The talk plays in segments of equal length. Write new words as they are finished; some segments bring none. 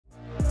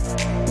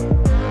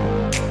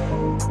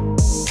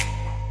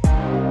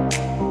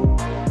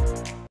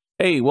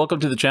Hey, welcome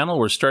to the channel.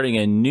 We're starting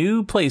a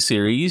new play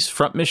series,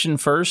 Front Mission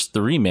First,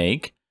 the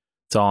remake.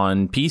 It's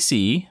on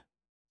PC,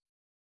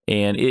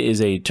 and it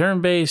is a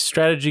turn-based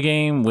strategy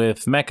game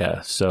with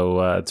mecha.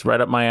 So it's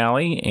right up my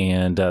alley,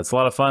 and it's a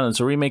lot of fun.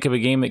 It's a remake of a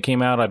game that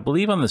came out, I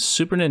believe, on the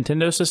Super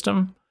Nintendo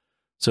system.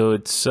 So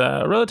it's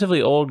a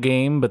relatively old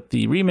game, but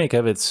the remake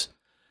of it's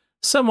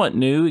somewhat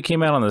new. It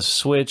came out on the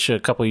Switch a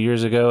couple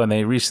years ago, and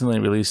they recently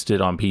released it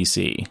on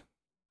PC.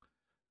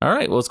 All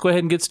right, well, let's go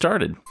ahead and get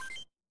started.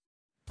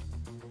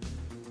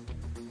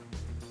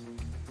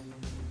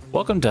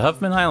 Welcome to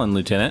Huffman Island,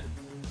 Lieutenant.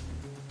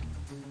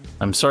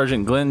 I'm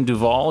Sergeant Glenn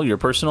Duvall, your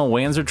personal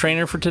Wanzer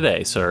trainer for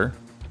today, sir.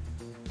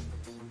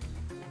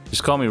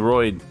 Just call me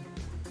Royd.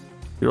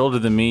 You're older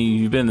than me.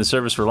 You've been in the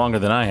service for longer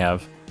than I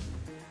have.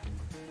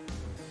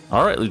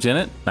 All right,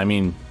 Lieutenant. I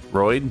mean,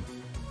 Royd.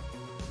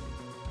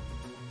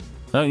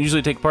 I don't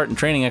usually take part in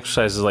training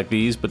exercises like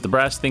these, but the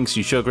brass thinks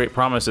you show great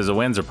promise as a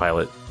Wanzer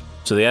pilot,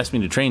 so they asked me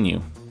to train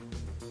you.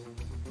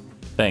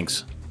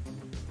 Thanks.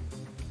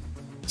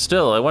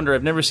 Still, I wonder,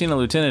 I've never seen a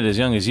lieutenant as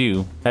young as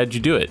you. How'd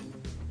you do it?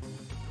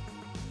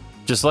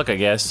 Just luck, I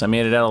guess. I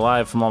made it out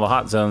alive from all the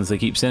hot zones they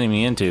keep sending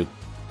me into.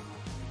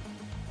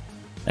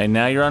 And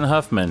now you're on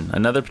Huffman,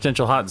 another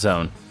potential hot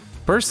zone.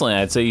 Personally,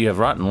 I'd say you have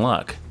rotten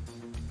luck.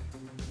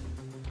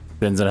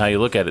 Depends on how you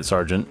look at it,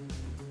 Sergeant.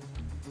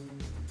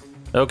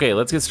 Okay,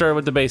 let's get started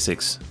with the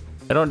basics.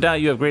 I don't doubt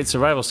you have great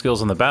survival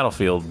skills on the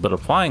battlefield, but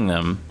applying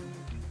them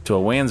to a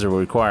Wanzer will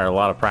require a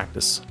lot of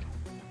practice.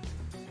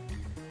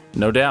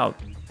 No doubt.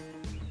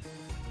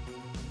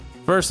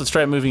 First, let's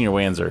try moving your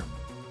Wanzer.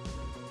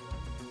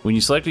 When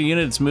you select a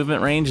unit, its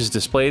movement range is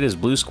displayed as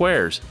blue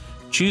squares.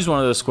 Choose one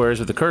of those squares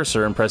with the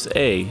cursor and press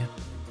A.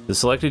 The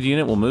selected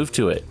unit will move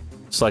to it.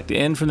 Select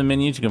N from the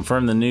menu to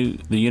confirm the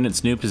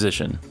unit's new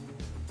position.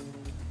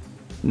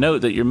 Note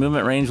that your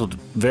movement range will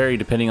vary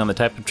depending on the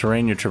type of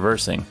terrain you're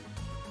traversing.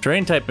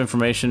 Terrain type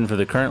information for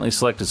the currently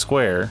selected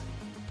square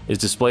is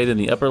displayed in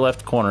the upper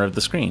left corner of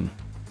the screen.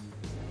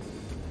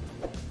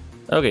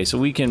 Okay, so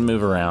we can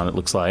move around, it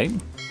looks like.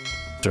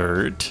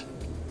 Dirt.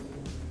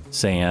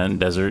 Sand,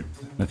 desert,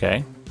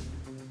 okay.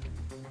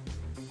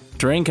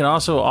 Terrain can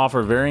also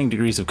offer varying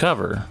degrees of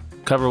cover.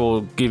 Cover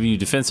will give you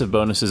defensive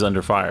bonuses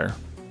under fire.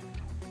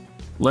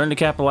 Learn to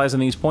capitalize on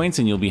these points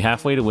and you'll be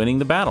halfway to winning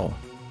the battle.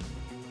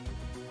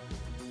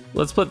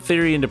 Let's put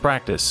theory into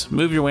practice.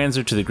 Move your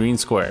Wanzer to the green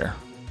square.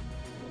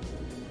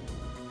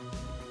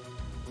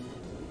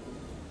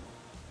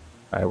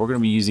 Alright, we're going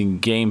to be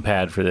using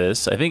gamepad for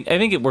this. I think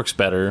it works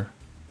better.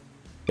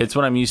 It's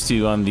what I'm used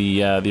to on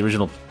the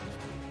original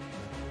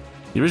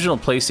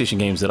PlayStation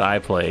games that I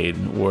played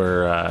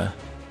were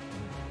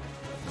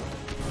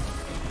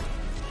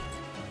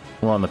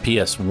on the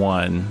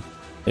PS1.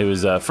 It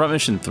was Front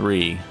Mission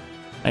 3.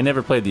 I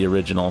never played the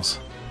originals.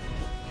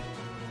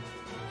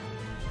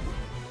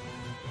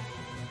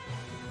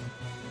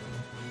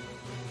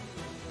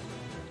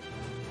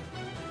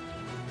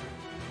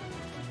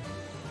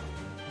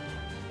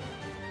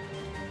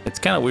 It's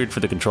kind of weird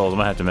for the controls. I'm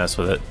gonna have to mess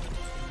with it.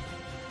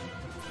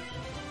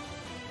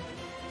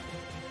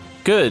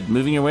 Good,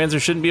 moving your Wanzer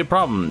shouldn't be a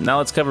problem. Now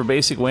let's cover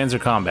basic Wanzer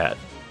combat.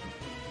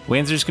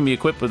 Wanzers can be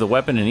equipped with a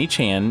weapon in each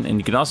hand, and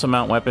you can also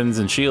mount weapons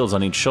and shields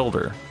on each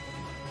shoulder.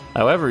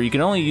 However, you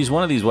can only use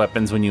one of these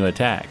weapons when you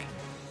attack.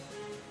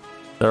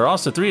 There are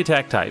also 3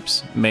 attack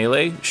types: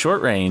 melee,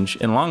 short range,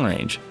 and long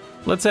range.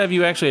 Let's have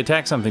you actually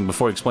attack something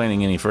before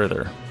explaining any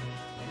further.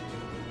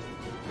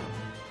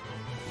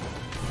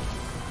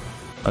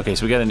 Okay,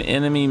 so we got an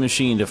enemy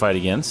machine to fight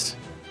against.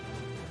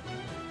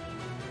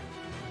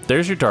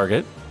 There's your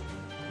target.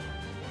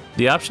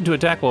 The option to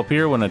attack will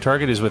appear when a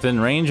target is within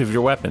range of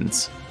your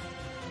weapons.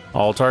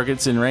 All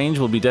targets in range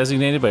will be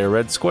designated by a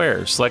red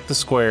square. Select the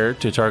square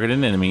to target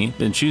an enemy,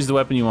 then choose the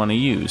weapon you want to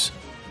use.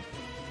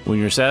 When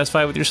you're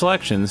satisfied with your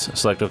selections,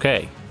 select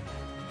OK.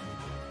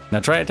 Now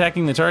try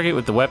attacking the target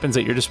with the weapons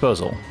at your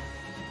disposal.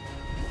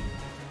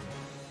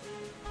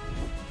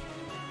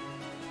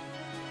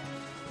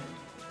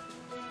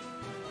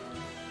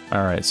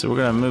 Alright, so we're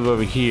going to move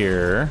over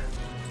here.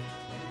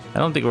 I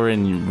don't think we're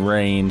in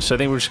range, so I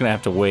think we're just going to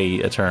have to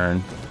wait a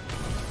turn.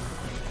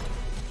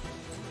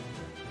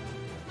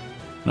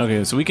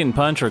 Okay, so we can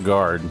punch or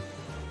guard.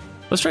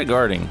 Let's try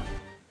guarding.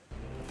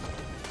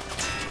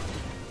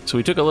 So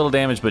we took a little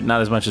damage, but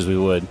not as much as we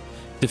would.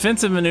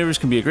 Defensive maneuvers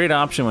can be a great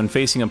option when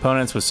facing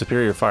opponents with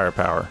superior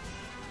firepower.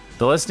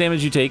 The less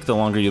damage you take, the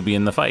longer you'll be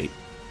in the fight.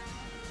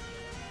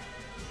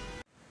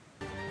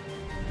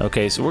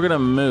 Okay, so we're going to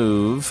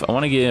move. I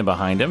want to get in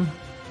behind him.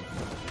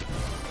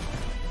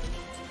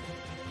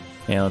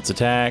 And let's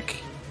attack.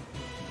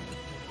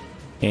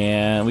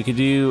 And we could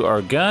do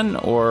our gun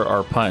or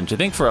our punch. I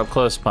think for up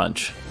close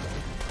punch.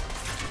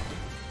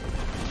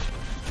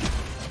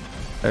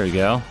 There we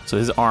go. So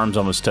his arm's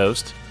almost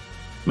toast.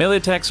 Melee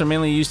attacks are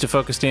mainly used to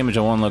focus damage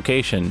on one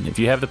location. If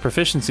you have the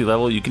proficiency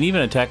level, you can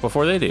even attack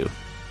before they do.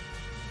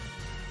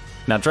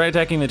 Now try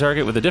attacking the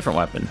target with a different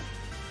weapon.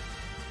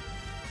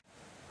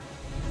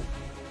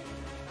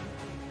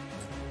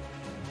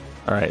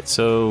 Alright,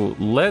 so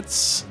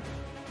let's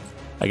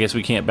I guess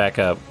we can't back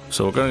up,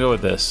 so we're gonna go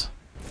with this.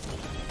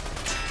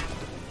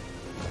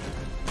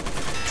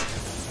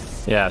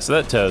 Yeah, so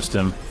that toast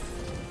him.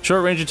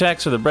 Short range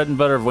attacks are the bread and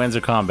butter of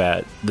Wanzer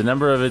combat. The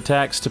number of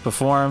attacks to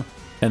perform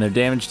and their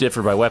damage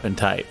differ by weapon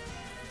type.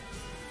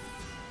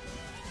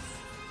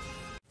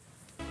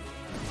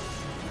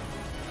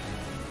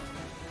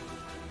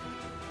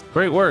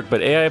 Great work,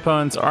 but AI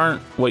opponents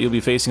aren't what you'll be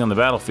facing on the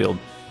battlefield.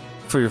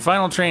 For your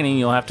final training,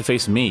 you'll have to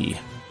face me.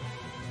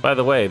 By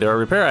the way, there are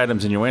repair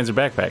items in your Wanzer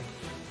backpack.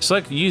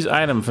 Select Use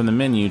Item from the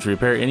menu to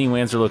repair any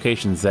Wanzer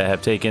locations that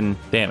have taken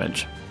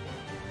damage.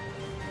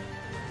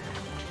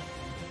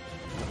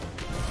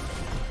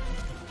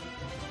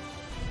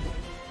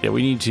 Yeah,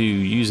 we need to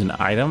use an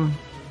item.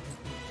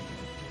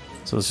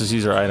 So let's just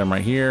use our item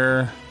right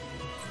here.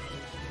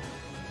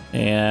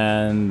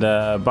 And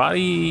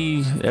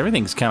body,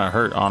 everything's kind of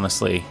hurt,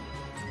 honestly.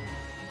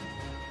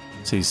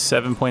 See,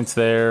 7 points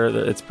there.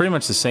 It's pretty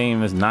much the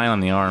same as 9 on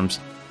the arms.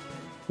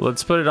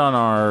 Let's put it on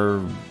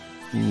our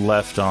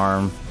left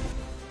arm.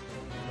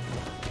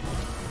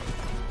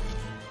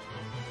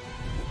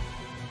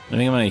 I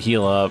think I'm going to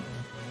heal up.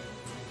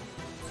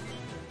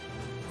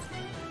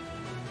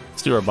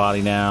 Let's do our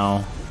body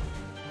now.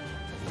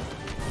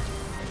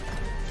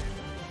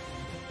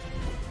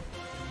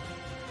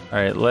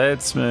 Alright,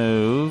 let's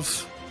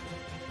move.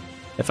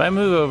 If I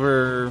move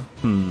over...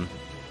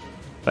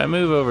 If I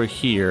move over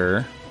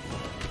here...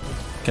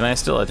 Can I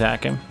still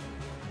attack him?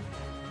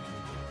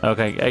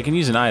 Okay, I can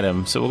use an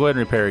item, so we'll go ahead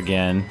and repair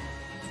again.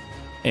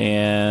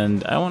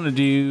 And I want to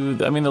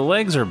do... I mean, the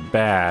legs are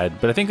bad,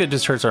 but I think that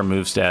just hurts our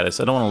move status.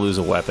 I don't want to lose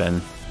a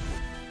weapon.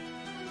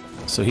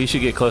 So he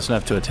should get close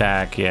enough to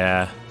attack,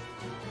 yeah.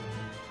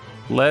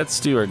 Let's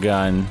do our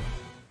gun.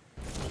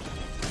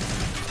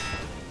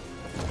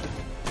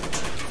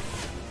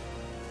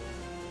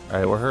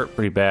 Alright, we're hurt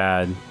pretty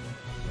bad.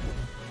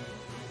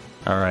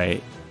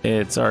 Alright,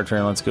 it's our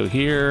turn. Let's go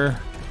here.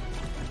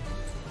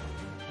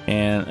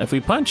 And if we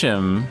punch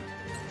him,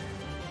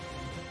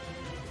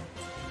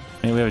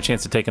 maybe we have a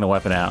chance of taking a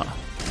weapon out.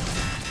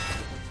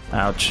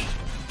 Ouch.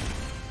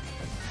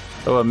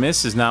 Oh, a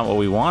miss is not what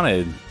we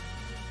wanted.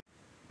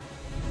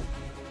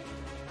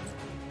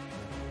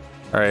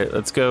 Alright,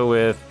 let's go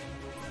with...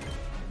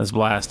 Let's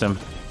blast him.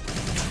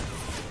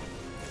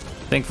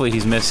 Thankfully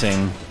he's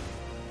missing.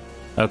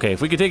 Okay,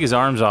 if we could take his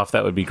arms off,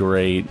 that would be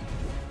great.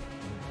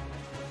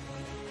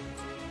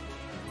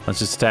 Let's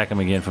just attack him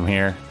again from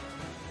here.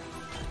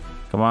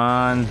 Come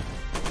on.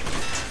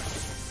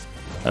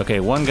 Okay,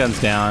 one gun's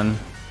down.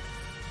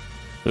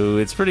 Ooh,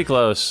 it's pretty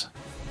close.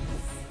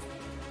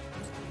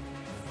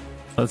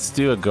 Let's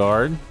do a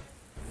guard.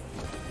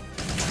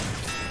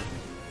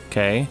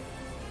 Okay.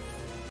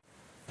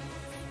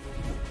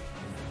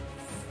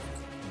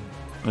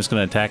 I'm just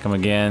gonna attack him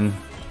again.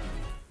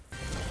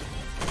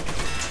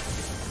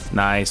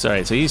 Nice.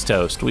 Alright, so he's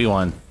toast. We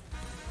won.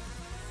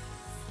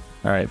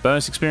 Alright,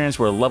 bonus experience,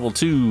 we're level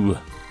 2.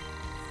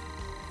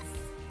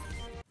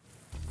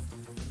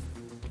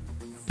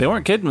 They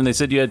weren't kidding when they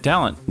said you had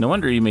talent. No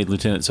wonder you made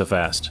Lieutenant so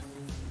fast.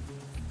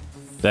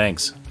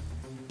 Thanks.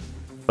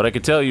 But I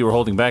could tell you were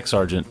holding back,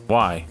 Sergeant.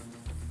 Why?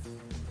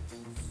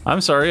 I'm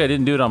sorry, I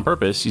didn't do it on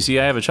purpose. You see,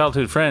 I have a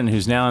childhood friend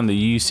who's now in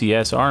the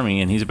UCS Army,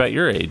 and he's about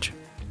your age.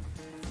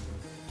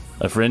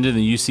 A friend in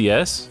the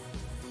UCS?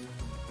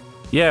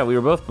 Yeah, we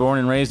were both born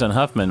and raised on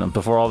Huffman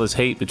before all this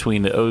hate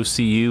between the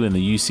OCU and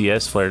the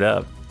UCS flared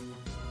up.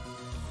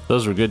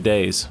 Those were good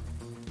days.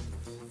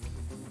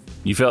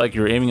 You felt like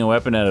you were aiming a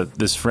weapon at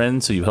this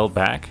friend, so you held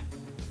back?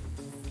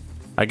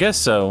 I guess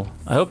so.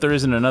 I hope there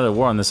isn't another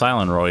war on this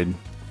island, Royd.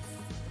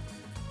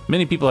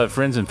 Many people have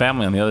friends and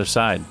family on the other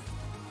side.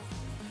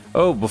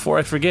 Oh, before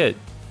I forget,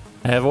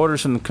 I have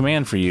orders from the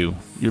command for you.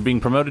 You're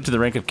being promoted to the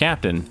rank of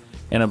captain,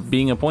 and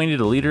being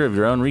appointed a leader of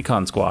your own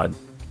recon squad.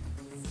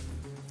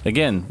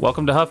 Again,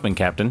 welcome to Huffman,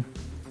 Captain.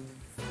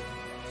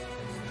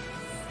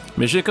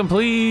 Mission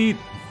complete!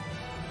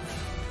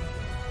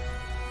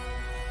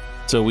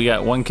 So we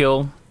got 1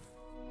 kill.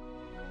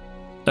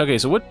 Okay,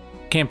 so what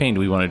campaign do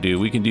we want to do?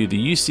 We can do the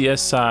UCS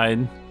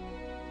side.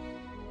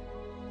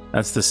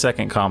 That's the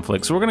second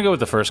conflict. So we're going to go with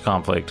the first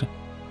conflict.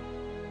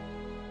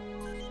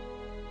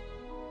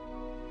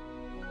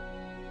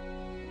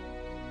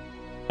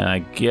 And I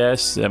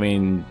guess, I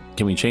mean,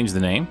 can we change the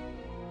name?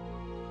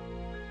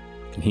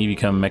 Can he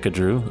become Mecha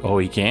Drew? Oh,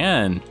 he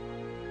can.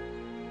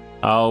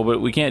 Oh, but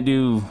we can't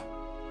do...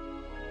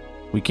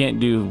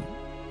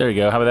 There you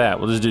go. How about that?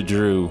 We'll just do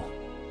Drew.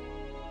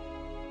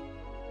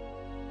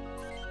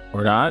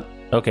 Or not?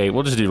 Okay,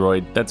 we'll just do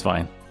Royd. That's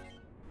fine.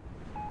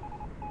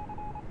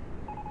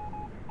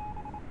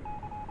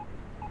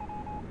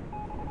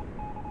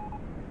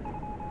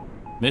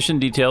 Mission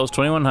details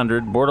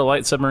 2100. Board a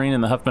light submarine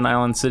in the Huffman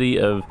Island city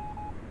of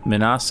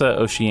Minasa,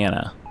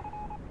 Oceania.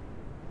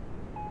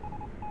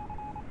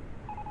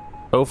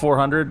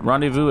 0400,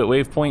 rendezvous at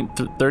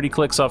waypoint 30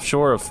 clicks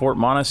offshore of Fort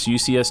Monas,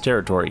 UCS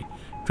territory.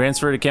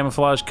 Transfer to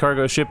camouflage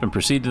cargo ship and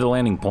proceed to the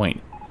landing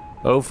point.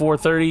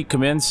 0430,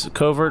 commence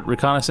covert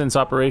reconnaissance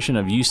operation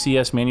of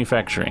UCS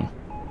manufacturing.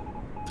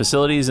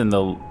 Facilities in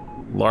the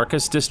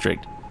Larcus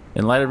district.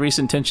 In light of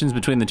recent tensions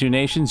between the two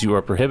nations, you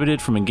are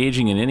prohibited from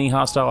engaging in any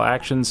hostile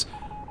actions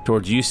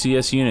towards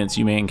UCS units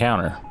you may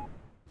encounter.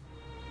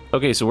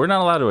 Okay, so we're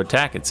not allowed to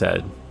attack, it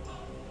said.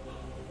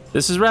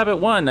 This is Rabbit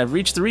 1. I've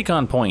reached the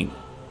recon point.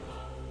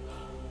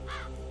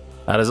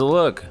 How does it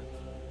look?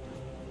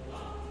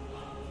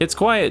 It's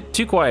quiet.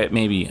 Too quiet,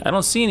 maybe. I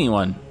don't see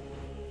anyone.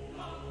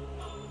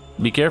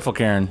 Be careful,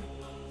 Karen.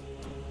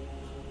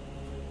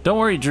 Don't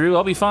worry, Drew.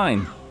 I'll be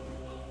fine.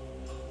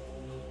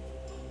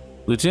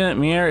 Lieutenant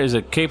Mier is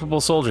a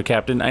capable soldier,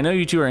 Captain. I know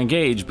you two are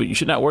engaged, but you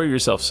should not worry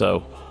yourself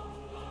so.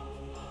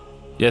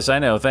 Yes, I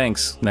know.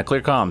 Thanks. Now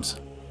clear comms.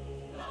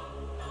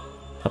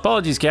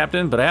 Apologies,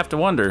 Captain, but I have to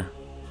wonder.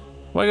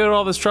 Why go to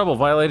all this trouble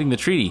violating the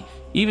treaty,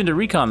 even to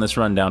recon this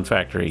rundown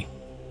factory?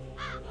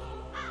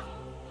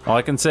 All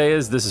I can say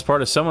is this is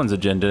part of someone's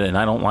agenda, and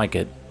I don't like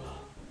it.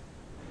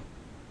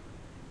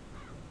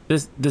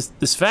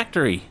 This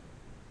factory.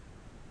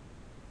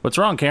 What's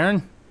wrong,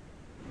 Karen?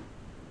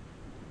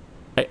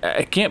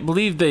 I can't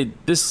believe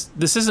this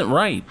isn't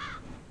right.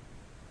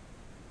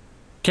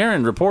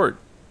 Karen, report.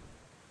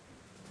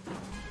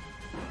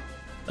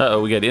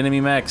 Uh-oh, we got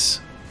enemy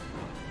mechs.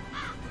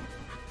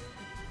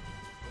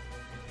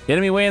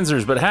 Enemy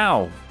Wanzers, but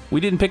how? We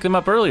didn't pick them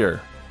up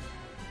earlier.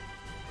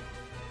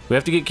 We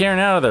have to get Karen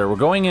out of there. We're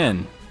going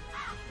in.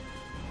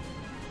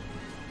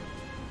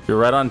 You're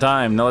right on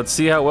time. Now let's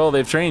see how well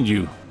they've trained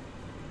you.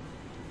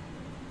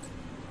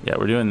 Yeah,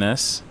 we're doing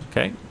this.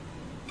 Okay.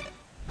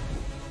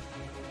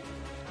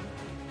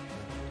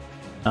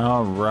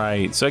 All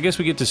right. So I guess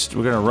we're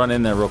gonna run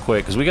in there real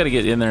quick because we got to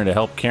get in there to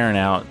help Karen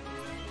out.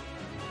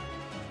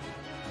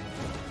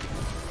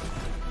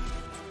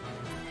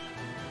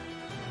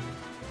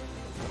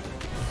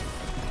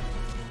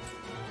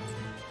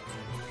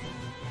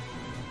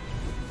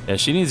 Yeah,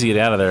 she needs to get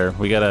out of there.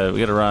 We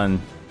gotta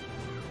run.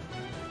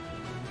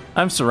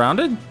 I'm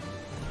surrounded?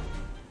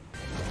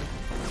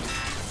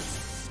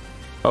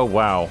 Oh,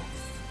 wow.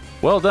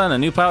 Well done. A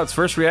new pilot's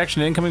first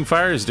reaction to incoming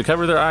fire is to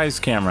cover their eyes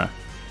camera.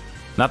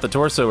 Not the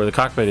torso where the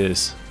cockpit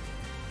is.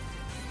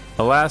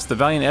 Alas, the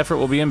valiant effort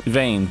will be in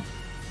vain.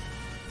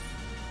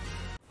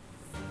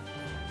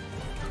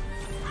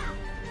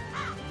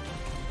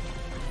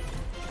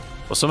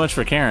 Well, so much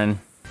for Karen.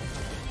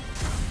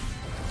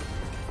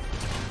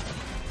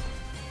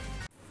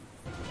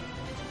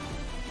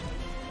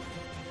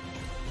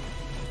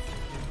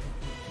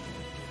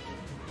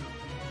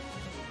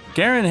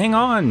 Karen, hang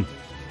on!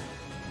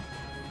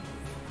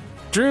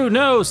 Drew,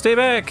 no! Stay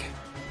back!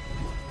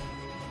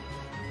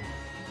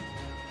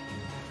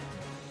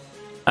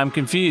 I'm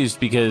confused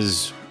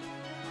because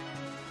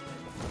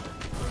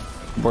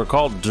we're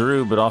called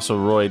Drew, but also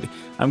Royd.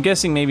 I'm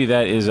guessing maybe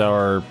that is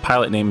our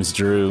pilot name is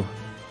Drew,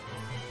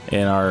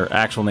 and our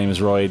actual name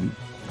is Royd.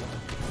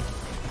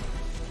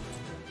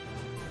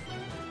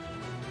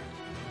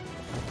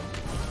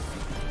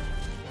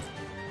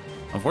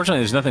 Unfortunately,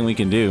 there's nothing we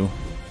can do.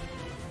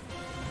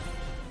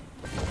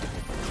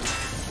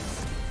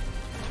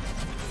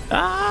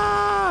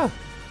 Ah!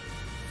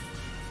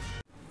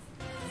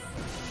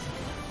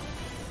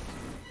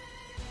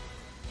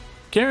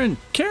 Karen!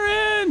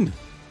 Karen!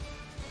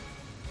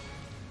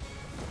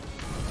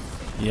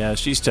 Yeah,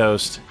 she's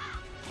toast.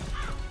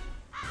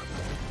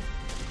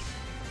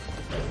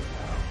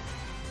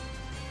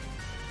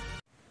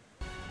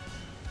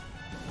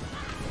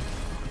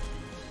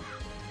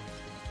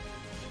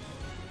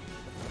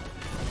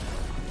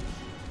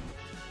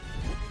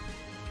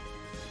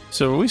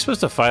 So are we supposed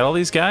to fight all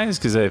these guys?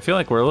 Because I feel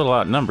like we're a little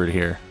outnumbered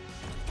here.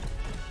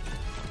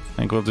 I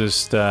think we'll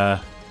just,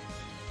 I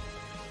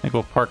think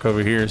we'll park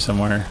over here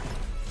somewhere.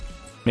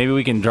 Maybe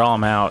we can draw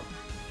him out.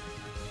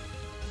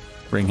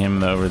 Bring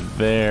him over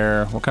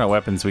there. What kind of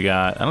weapons we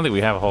got? I don't think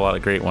we have a whole lot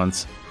of great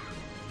ones.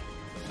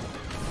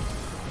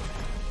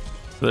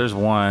 So there's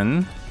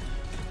one.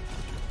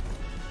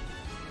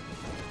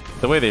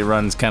 The way they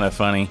run's kind of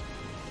funny.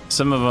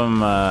 Some of them,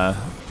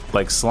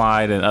 like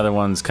slide, and other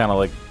ones kind of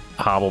like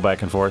hobble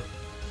back and forth.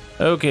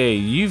 Okay,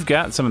 you've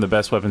got some of the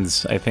best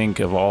weapons, I think,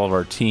 of all of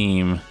our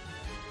team.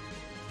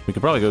 We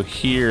could probably go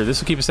here.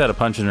 This will keep us out of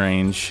punching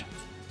range.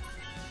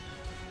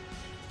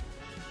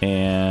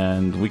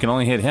 And we can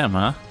only hit him,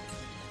 huh?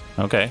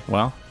 Okay,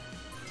 well,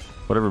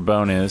 whatever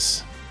bone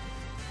is.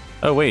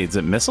 Oh, wait, is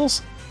it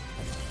missiles?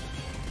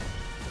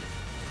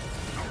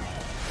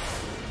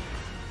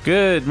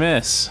 Good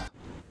miss.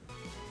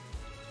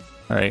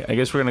 Alright, I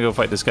guess we're gonna go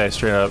fight this guy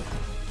straight up.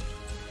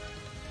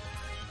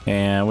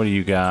 And what do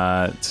you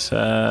got? We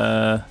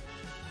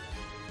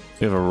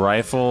have a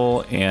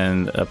rifle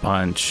and a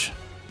punch.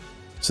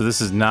 So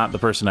this is not the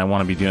person I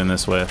want to be doing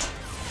this with.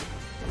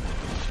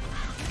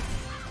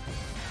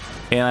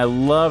 And I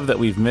love that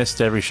we've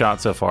missed every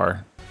shot so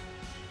far.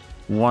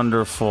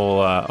 Wonderful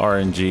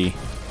RNG.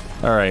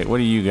 Alright, what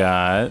do you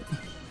got? I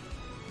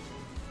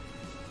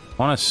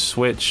want to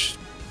switch.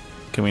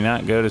 Can we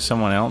not go to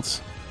someone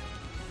else?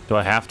 Do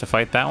I have to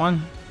fight that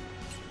one?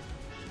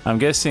 I'm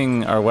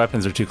guessing our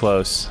weapons are too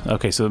close.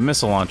 Okay, so the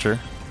missile launcher.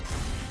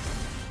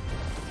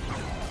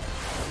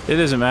 It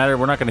doesn't matter.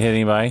 We're not going to hit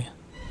anybody.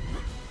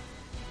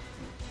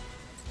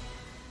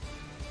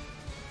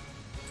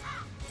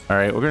 All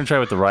right, we're gonna try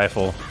with the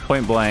rifle,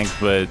 point blank,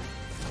 but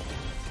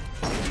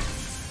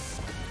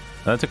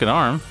that took an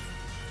arm.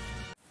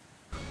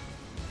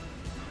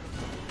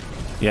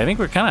 Yeah, I think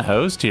we're kind of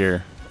hosed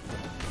here.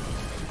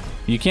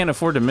 You can't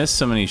afford to miss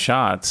so many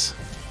shots.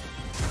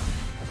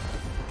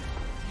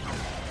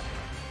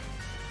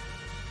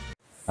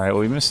 All right,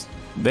 well,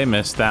 they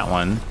missed that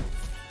one.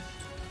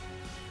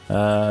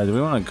 Do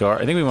we want to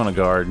guard? I think we want to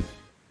guard.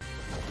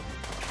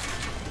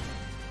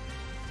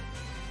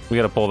 We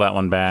got to pull that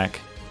one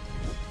back.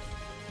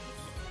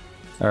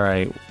 All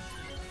right.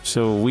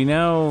 So we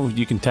know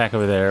you can tack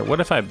over there. What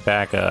if I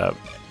back up?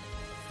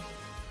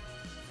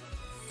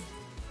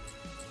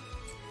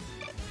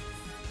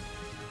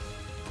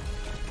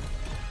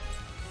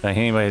 Can I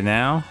hit anybody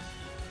now?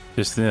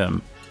 Just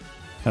them.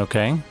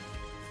 Okay.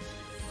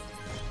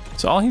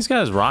 So all he's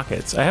got is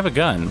rockets. I have a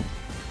gun.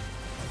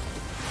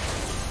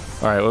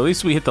 Alright, well at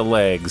least we hit the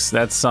legs.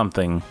 That's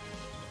something.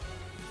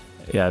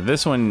 Yeah,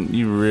 this one,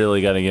 you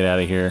really got to get out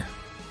of here.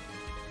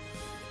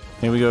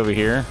 Maybe we go over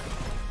here.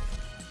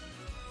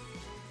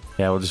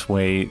 Yeah, we'll just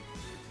wait.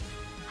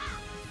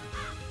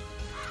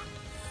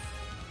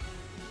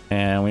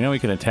 And we know we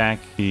can attack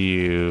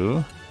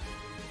you.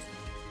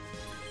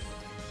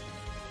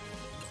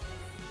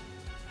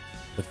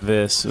 With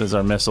this as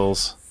our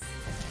missiles.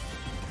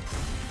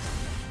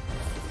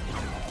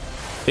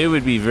 It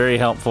would be very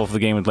helpful if the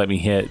game would let me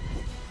hit.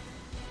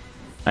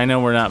 I know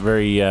we're not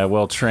very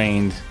well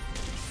trained,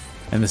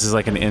 and this is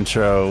like an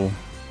intro.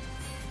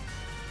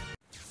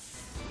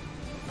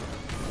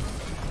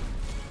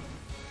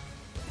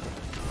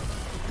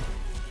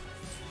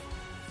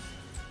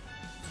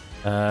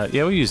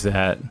 Yeah, we'll use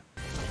that.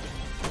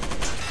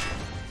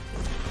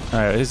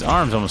 Alright, his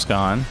arm's almost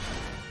gone.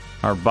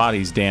 Our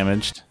body's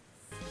damaged.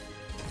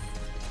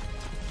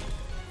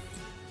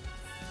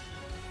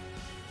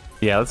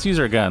 Yeah, let's use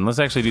our gun. Let's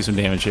actually do some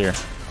damage here.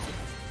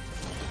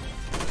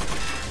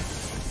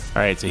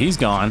 Alright, so he's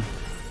gone.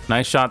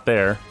 Nice shot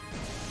there.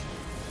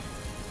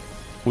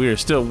 We are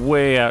still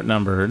way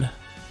outnumbered.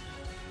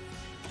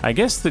 I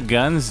guess the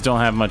guns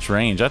don't have much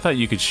range. I thought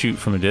you could shoot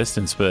from a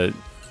distance, but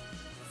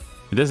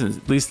it doesn't.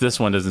 At least this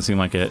one doesn't seem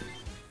like it.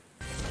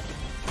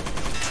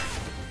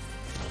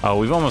 Oh,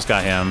 we've almost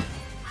got him.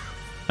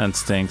 That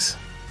stinks.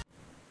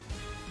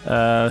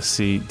 Let's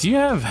see. Do you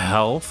have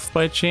health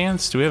by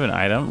chance? Do we have an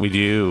item? We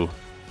do.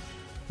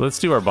 Let's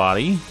do our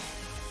body.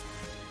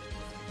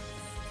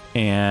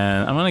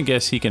 And I'm gonna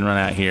guess he can run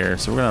out here,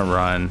 so we're gonna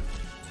run.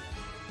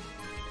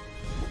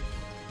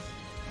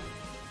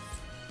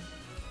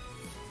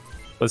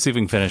 Let's see if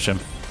we can finish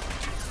him.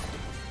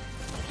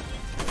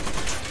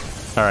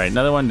 Alright,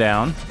 another one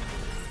down.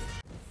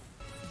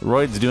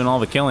 Royd's doing all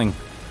the killing.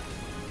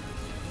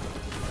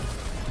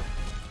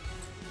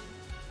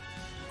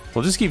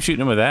 We'll just keep shooting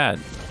him with that.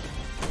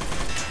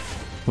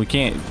 We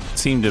can't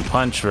seem to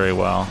punch very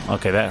well.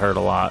 Okay, that hurt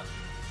a lot.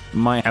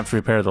 Might have to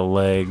repair the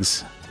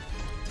legs.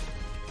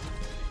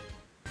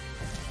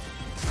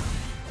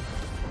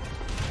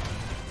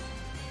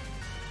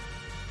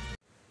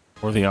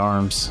 Or the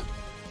arms.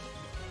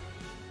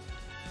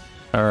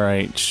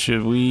 Alright,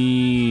 should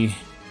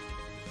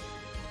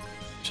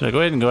I go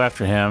ahead and go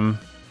after him?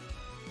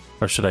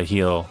 Or should I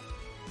heal?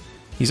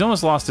 He's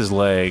almost lost his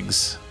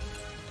legs.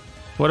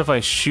 What if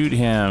I shoot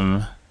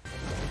him?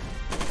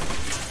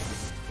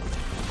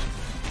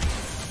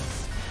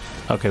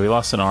 Okay, we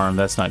lost an arm.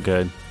 That's not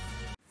good.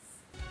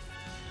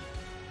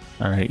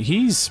 Alright,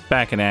 he's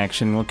back in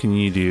action. What can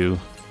you do?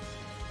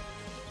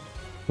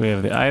 We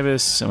have the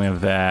Ibis, and we have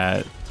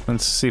that.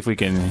 Let's see if we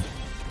can...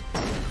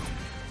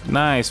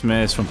 Nice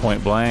miss from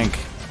point blank.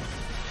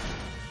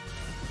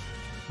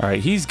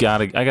 Alright,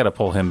 I gotta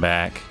pull him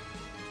back.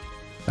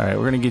 Alright,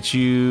 we're gonna get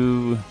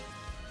you...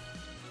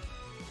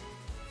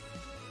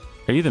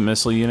 Are you the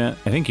missile unit?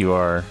 I think you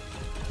are.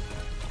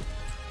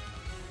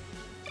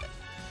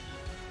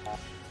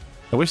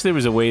 I wish there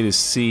was a way to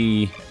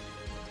see...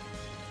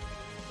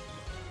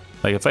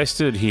 Like, if I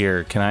stood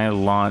here, can I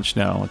launch?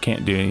 No, I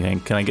can't do anything.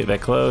 Can I get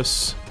that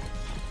close?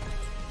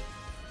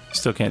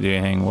 Still can't do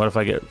anything. What if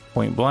I get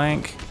point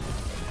blank?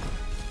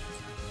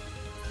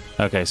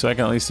 Okay, so I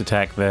can at least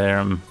attack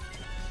them.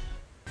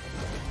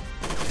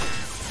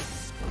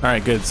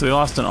 Alright, good. So they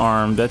lost an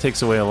arm. That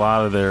takes away a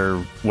lot of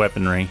their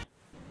weaponry.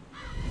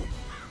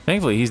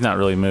 Thankfully, he's not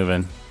really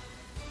moving.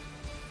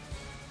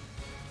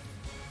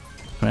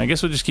 I mean, I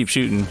guess we'll just keep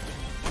shooting.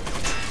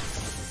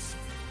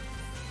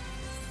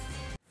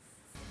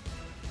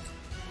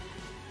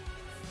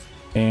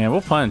 And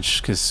we'll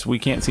punch, because we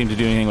can't seem to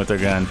do anything with their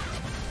gun.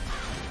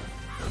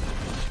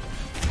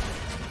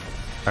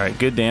 Alright,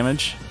 good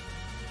damage.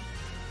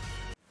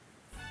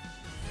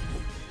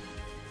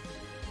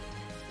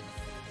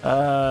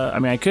 I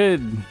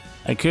mean,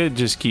 I could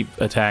just keep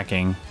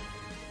attacking.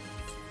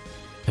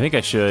 I think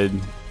I should.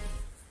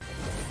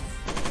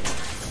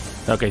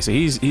 Okay, so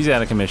he's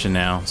out of commission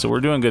now, so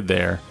we're doing good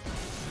there.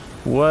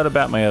 What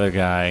about my other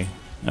guy?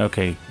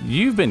 Okay,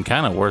 you've been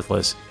kind of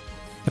worthless.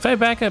 If I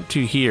back up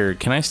to here,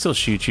 can I still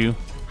shoot you?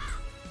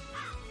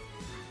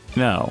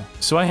 No.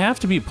 So I have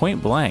to be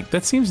point blank.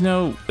 That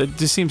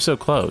just seems so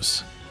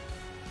close.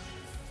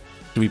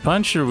 Do we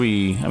punch or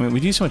we... I mean, we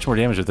do so much more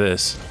damage with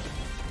this.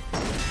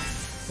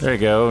 There you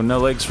go. No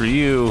legs for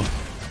you.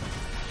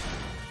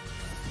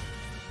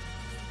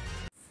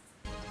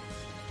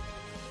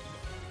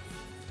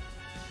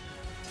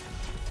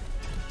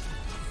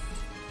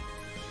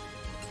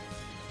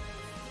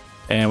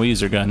 And we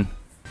use our gun.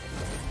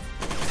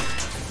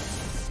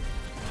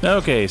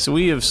 Okay, so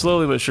we have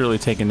slowly but surely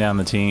taken down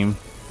the team.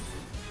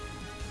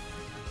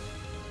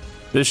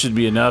 This should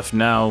be enough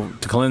now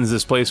to cleanse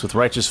this place with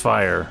righteous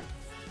fire.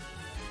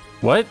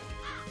 What?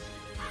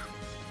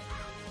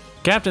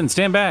 Captain,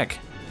 stand back!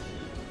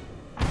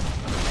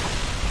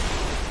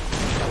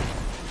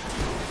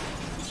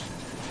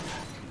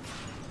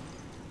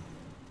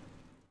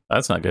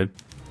 That's not good.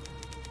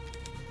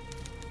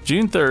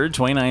 June 3rd,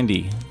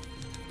 2090.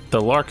 The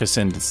Larcus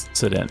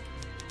incident.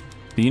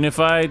 The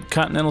Unified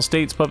Continental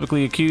States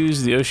publicly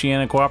accused the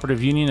Oceania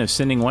Cooperative Union of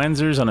sending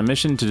Wanzers on a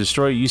mission to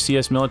destroy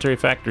UCS military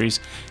factories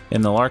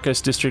in the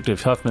Larcus district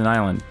of Huffman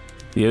Island.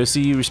 The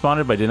OCU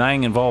responded by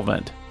denying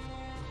involvement.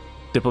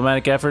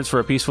 Diplomatic efforts for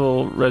a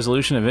peaceful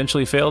resolution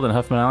eventually failed, and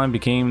Huffman Island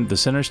became the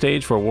center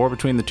stage for a war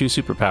between the two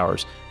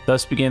superpowers.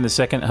 Thus began the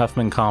second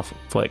Huffman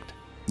conflict.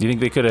 Do you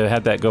think they could have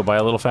had that go by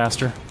a little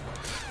faster?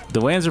 The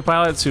Wanzer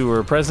pilots who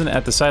were present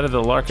at the site of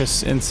the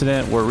Larcus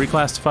incident were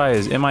reclassified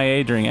as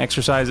MIA during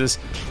exercises.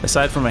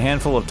 Aside from a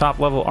handful of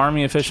top-level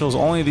Army officials,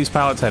 only these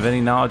pilots have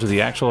any knowledge of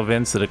the actual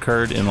events that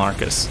occurred in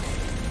Larcus.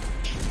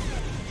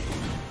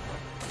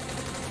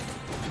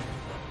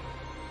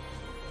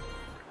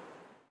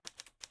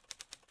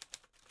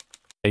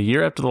 A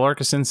year after the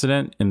Larcus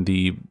incident in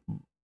the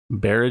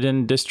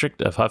Barradin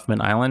district of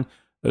Huffman Island,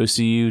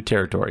 OCU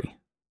territory.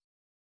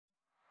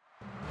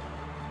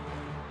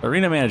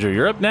 Arena Manager,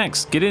 you're up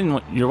next. Get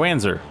in your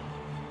Wanzer.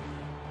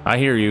 I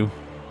hear you.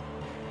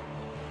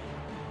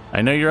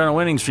 I know you're on a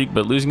winning streak,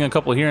 but losing a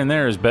couple here and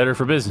there is better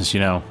for business, you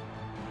know.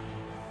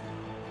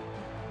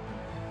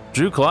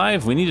 Drew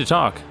Clive, we need to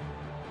talk.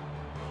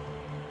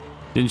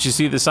 Didn't you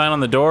see the sign on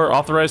the door?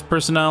 Authorized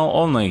personnel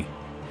only.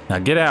 Now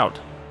get out.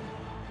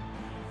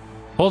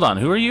 Hold on,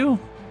 who are you?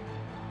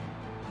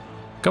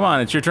 Come on,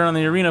 it's your turn on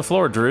the arena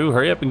floor, Drew.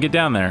 Hurry up and get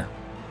down there.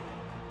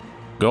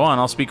 Go on,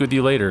 I'll speak with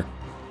you later.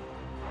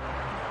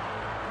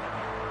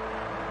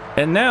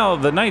 And now,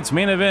 the night's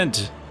main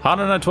event. Hot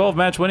on a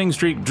 12-match winning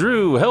streak,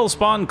 Drew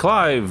Hellspawn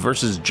Clive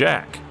versus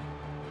Jack.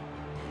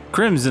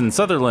 Crimson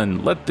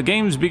Sutherland, let the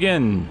games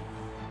begin.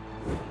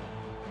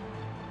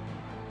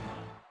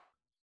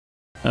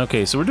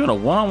 Okay, so we're doing a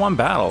one-on-one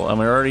battle, and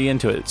we're already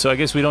into it. So I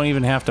guess we don't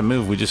even have to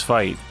move, we just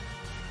fight.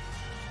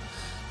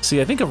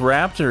 See, I think a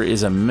Raptor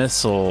is a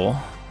missile.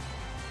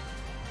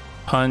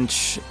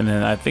 Punch, and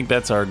then I think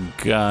that's our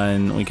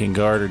gun. We can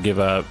guard or give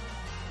up.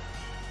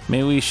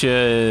 Maybe we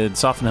should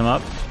soften him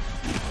up.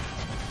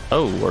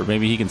 Oh, or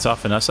maybe he can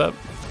soften us up.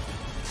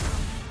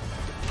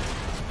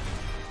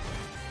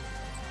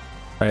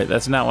 Alright,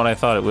 that's not what I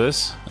thought it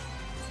was.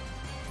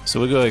 So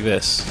we'll go like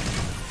this.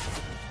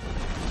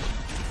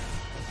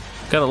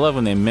 Gotta love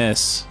when they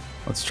miss.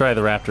 Let's try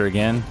the Raptor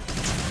again.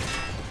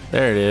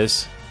 There it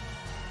is.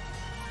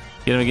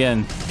 Get him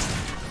again.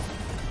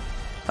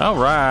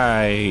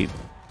 Alright.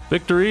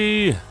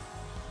 Victory!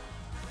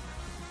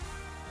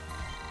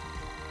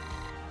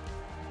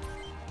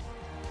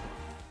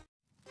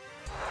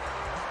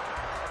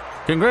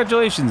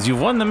 Congratulations, you've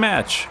won the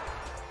match.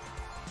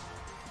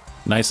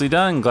 Nicely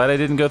done. Glad I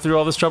didn't go through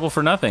all this trouble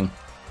for nothing.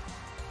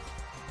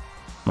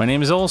 My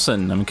name is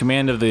Olson. I'm in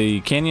command of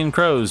the Canyon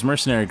Crows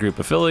mercenary group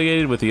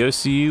affiliated with the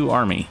OCU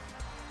Army.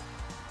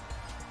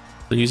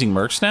 They're using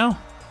mercs now?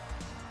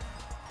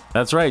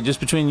 That's right, just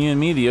between you and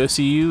me, the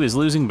OCU is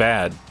losing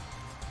bad.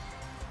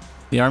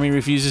 The Army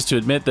refuses to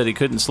admit that it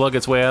couldn't slug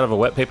its way out of a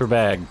wet paper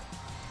bag.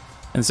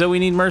 And so we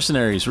need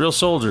mercenaries, real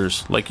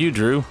soldiers, like you,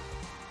 Drew.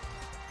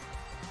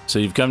 So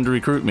you've come to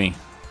recruit me.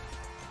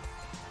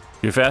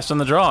 You're fast on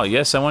the draw.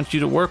 Yes, I want you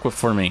to work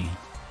for me.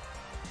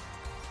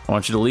 I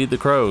want you to lead the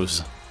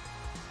Crows.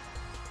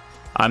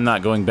 I'm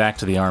not going back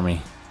to the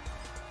Army.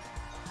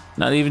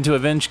 Not even to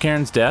avenge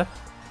Karen's death?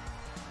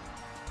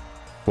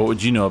 What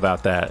would you know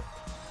about that?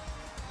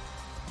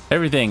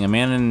 Everything a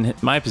man in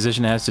my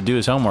position has to do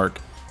is homework.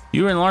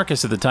 You were in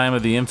Larcus at the time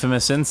of the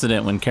infamous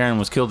incident when Karen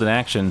was killed in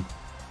action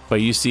by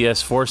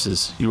UCS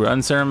forces. You were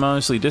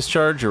unceremoniously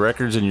discharged, your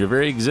records and your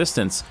very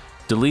existence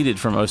deleted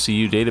from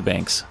OCU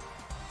databanks.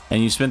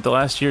 And you spent the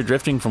last year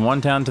drifting from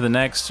one town to the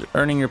next,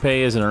 earning your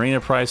pay as an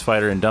arena prize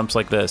fighter in dumps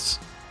like this.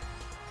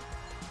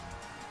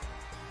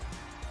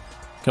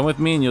 Come with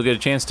me and you'll get a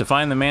chance to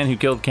find the man who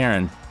killed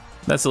Karen.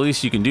 That's the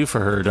least you can do for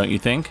her, don't you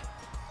think?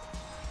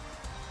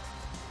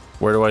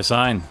 Where do I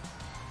sign?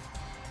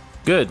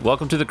 Good,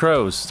 welcome to the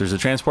Crows. There's a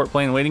transport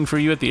plane waiting for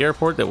you at the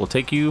airport that will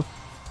take you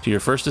to your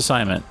first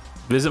assignment.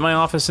 Visit my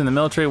office in the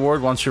military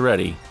ward once you're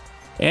ready.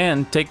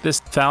 And take this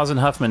 1,000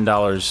 Huffman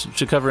dollars.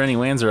 Should cover any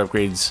Wanzer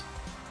upgrades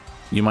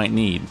you might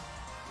need.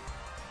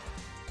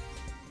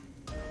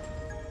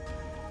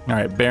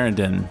 Alright,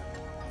 Barradin.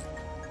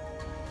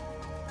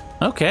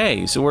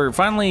 Okay, so we're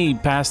finally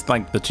past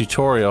like the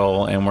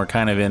tutorial and we're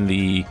kind of in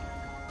the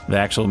the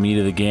actual meat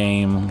of the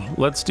game.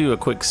 Let's do a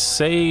quick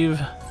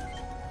save.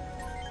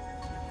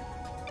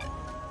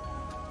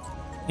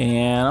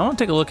 And I want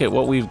to take a look at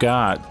what we've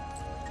got.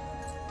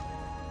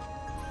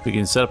 We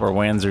can set up our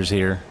Wanzers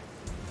here.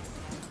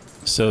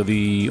 So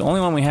the only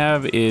one we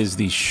have is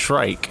the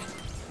Shrike,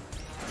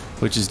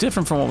 which is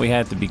different from what we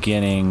had at the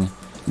beginning.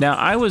 Now,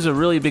 I was a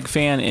really big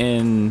fan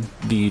in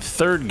the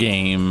third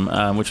game,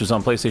 which was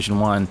on PlayStation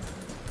 1,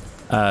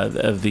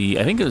 of the,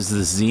 I think it was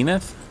the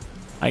Zenith.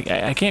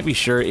 I can't be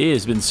sure. It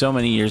has been so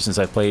many years since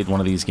I played one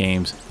of these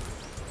games.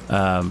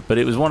 But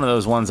it was one of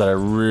those ones that I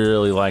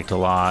really liked a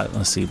lot.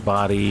 Let's see,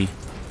 body.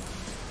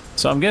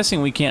 So I'm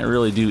guessing we can't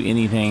really do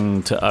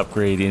anything to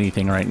upgrade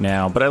anything right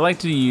now. But I like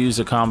to use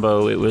a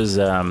combo. It was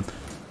kind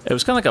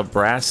of like a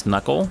brass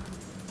knuckle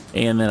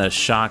and then a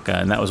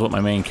shotgun. That was what my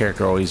main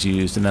character always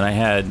used. And then I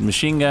had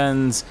machine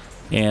guns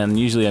and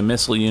usually a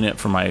missile unit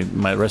for my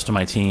rest of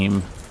my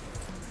team.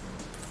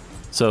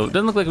 So it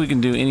doesn't look like we can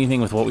do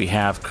anything with what we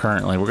have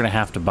currently. We're going to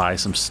have to buy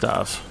some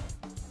stuff.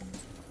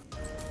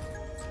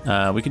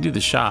 We can do the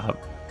shop.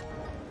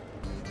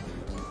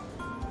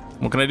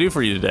 What can I do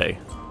for you today?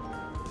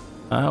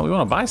 We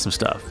want to buy some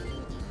stuff.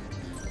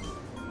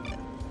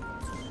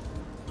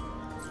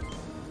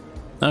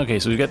 Okay,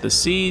 so we've got the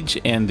Siege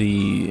and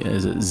the,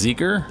 is it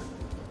Zeeker?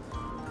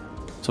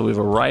 So we have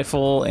a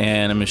rifle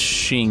and a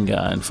machine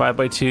gun.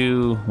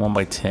 5x2,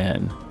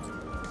 1x10.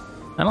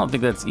 I don't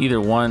think that's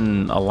either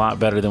one a lot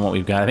better than what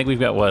we've got. I think we've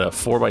got, what, a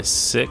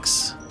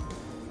 4x6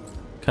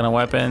 kind of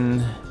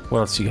weapon. What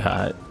else you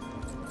got?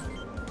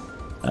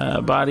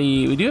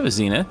 Body, we do have a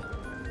Zenith.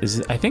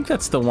 I think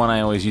that's the one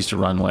I always used to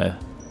run with.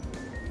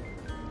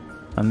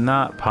 I'm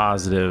not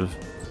positive.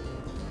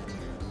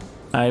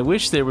 I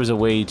wish there was a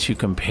way to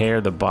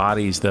compare the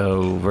bodies,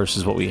 though,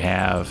 versus what we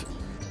have.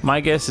 My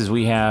guess is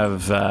we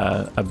have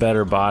a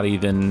better body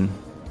than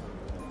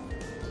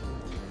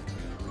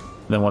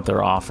what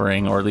they're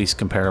offering, or at least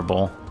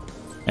comparable.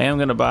 I am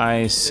going to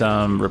buy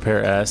some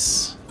Repair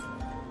S.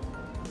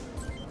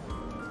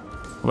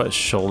 What about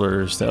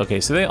shoulders? Okay,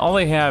 so all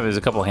they have is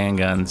a couple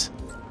handguns,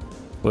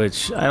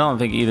 which I don't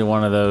think either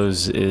one of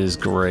those is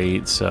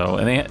great. So,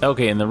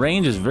 and the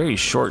range is very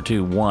short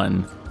to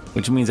 1,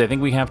 which means I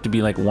think we have to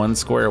be like 1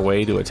 square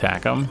away to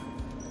attack them.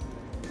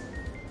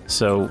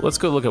 So let's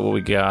go look at what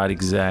we got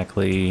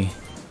exactly.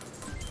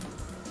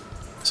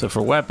 So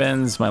for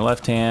weapons, my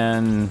left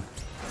hand.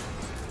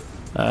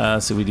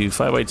 So we do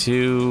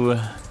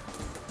 5x2.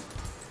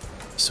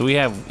 So we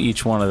have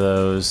each one of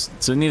those.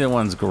 So neither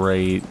one's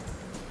great.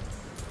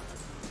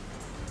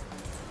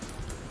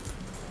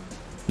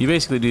 You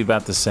basically do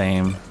about the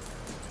same.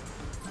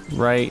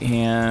 Right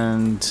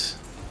hand.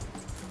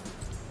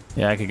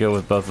 Yeah, I could go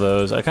with both of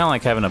those. I kind of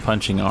like having a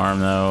punching arm,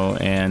 though,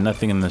 and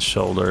nothing in the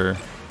shoulder.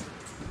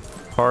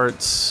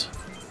 Parts.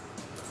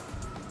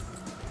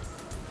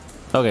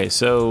 Okay,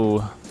 so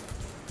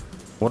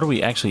what are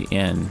we actually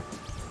in?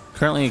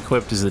 Currently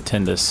equipped is the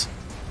Tendus.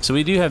 So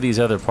we do have these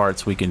other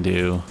parts we can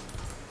do.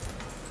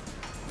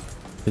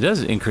 It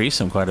does increase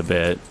them quite a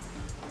bit.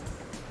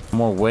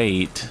 More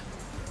weight.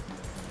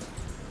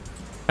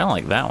 Kind of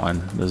like that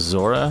one, the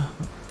Zora.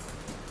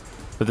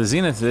 But the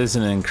Zenith is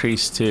an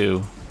increase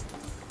too.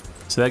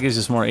 So that gives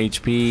us more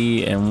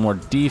HP and more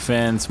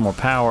defense, more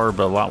power,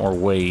 but a lot more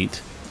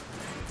weight.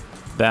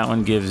 That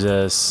one gives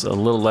us a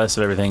little less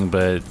of everything,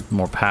 but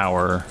more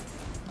power.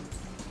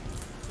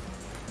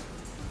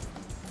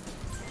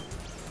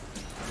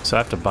 So I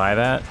have to buy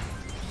that?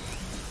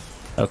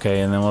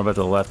 Okay, and then what about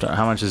the left?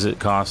 How much does it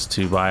cost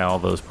to buy all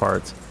those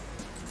parts?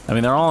 I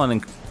mean, they're all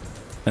an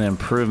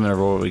improvement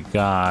over what we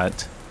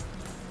got.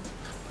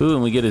 Ooh,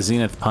 and we get a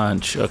Zenith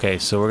Punch. Okay,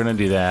 so we're gonna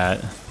do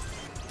that.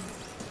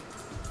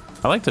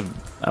 I like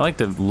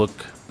to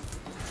look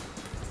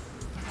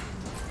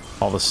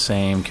all the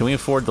same. Can we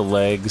afford the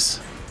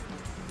legs?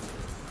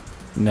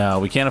 No,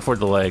 we can't afford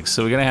the legs,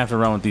 so we're gonna have to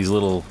run with these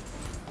little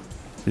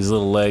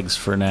legs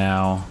for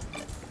now.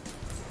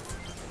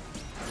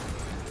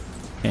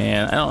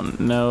 And I don't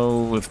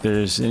know if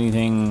there's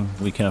anything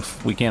we can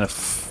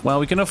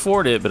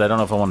afford it, but I don't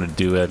know if I want to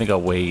do it. I think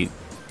I'll wait.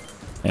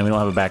 And we don't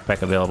have a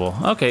backpack available.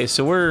 Okay,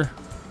 so we're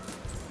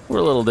a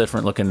little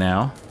different looking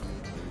now.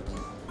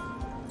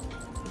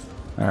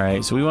 All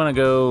right, so we want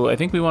to go. I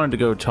think we wanted to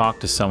go talk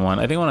to someone.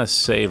 I think I want to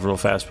save real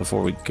fast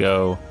before we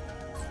go.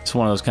 It's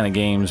one of those kind of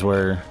games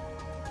where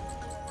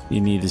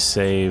you need to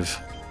save.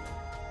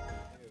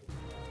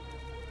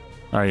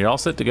 All right, you're all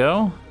set to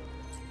go?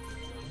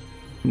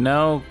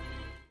 No.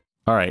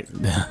 All right.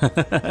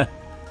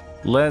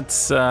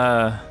 Let's.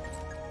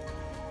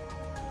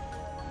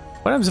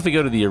 What happens if we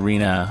go to the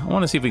arena? I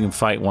want to see if we can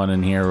fight one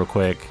in here real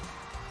quick.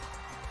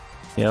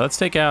 Yeah, let's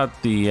take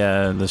out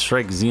the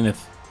Shrike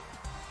Zenith.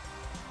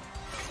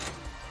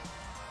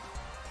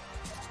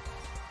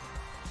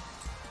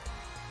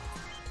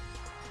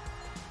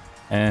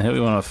 And who we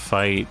want to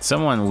fight?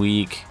 Someone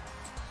weak.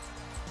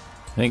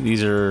 I think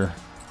these are.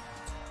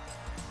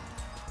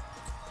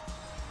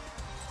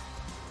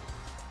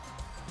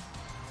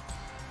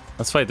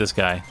 Let's fight this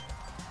guy.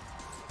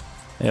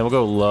 Yeah, we'll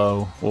go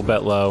low. We'll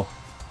bet low.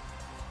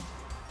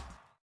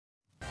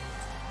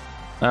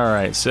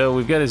 Alright, so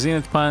we've got a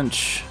Zenith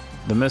Punch,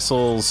 the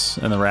missiles,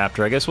 and the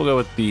Raptor. I guess we'll go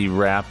with the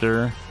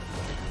Raptor.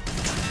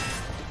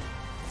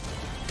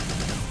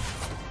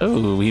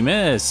 Oh, he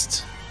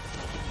missed.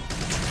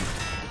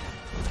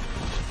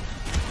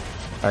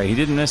 Alright, he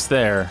didn't miss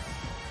there.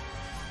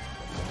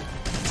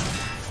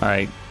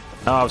 Alright.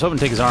 Oh, I was hoping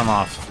to take his arm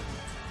off.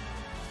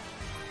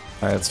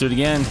 Alright, let's do it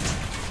again.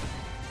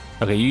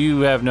 Okay,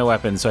 you have no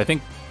weapons, so I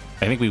think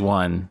we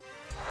won.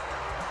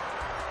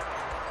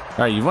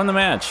 Alright, you won the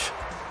match.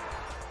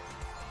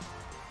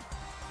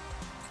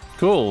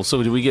 Cool,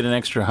 so did we get an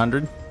extra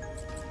 100?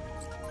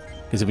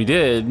 Because if we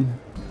did,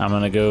 I'm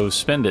gonna go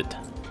spend it.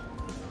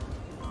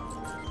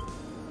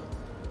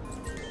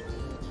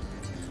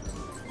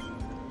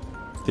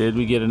 Did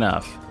we get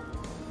enough?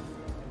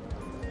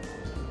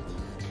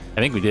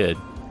 I think we did.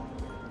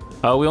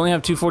 Oh, we only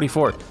have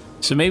 244.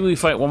 So maybe we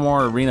fight one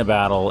more arena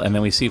battle and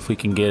then we see if we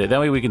can get it. That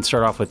way we can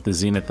start off with the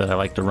Zenith that I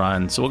like to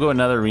run. So we'll go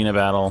another arena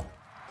battle.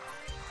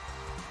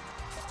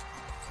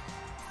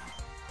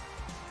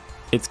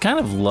 It's kind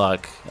of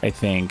luck, I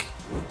think.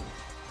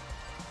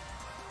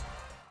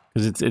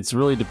 Because it's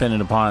really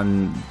dependent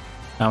upon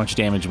how much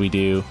damage we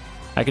do.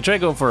 I could try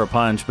going for a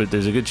punch, but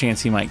there's a good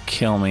chance he might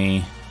kill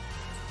me.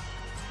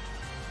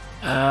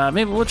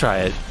 Maybe we'll try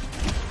it.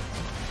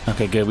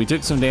 Okay, good. We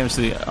took some damage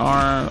to the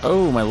arm.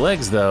 Oh, my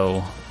legs,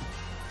 though.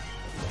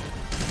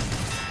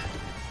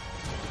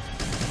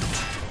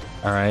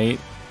 Alright.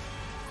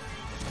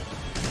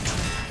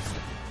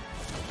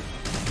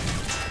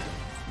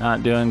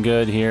 Not doing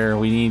good here.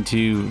 We need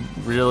to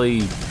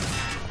really...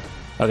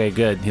 Okay,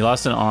 good. He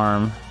lost an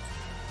arm.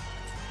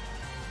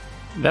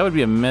 That would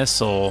be a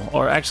missile.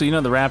 Or actually, you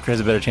know, the Raptor has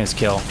a better chance to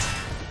kill.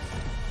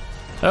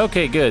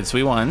 Okay, good. So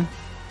we won.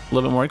 A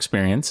little bit more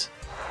experience.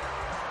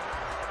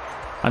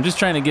 I'm just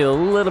trying to get a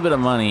little bit of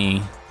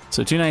money.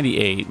 So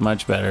 298,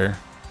 much better.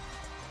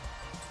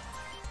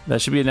 That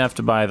should be enough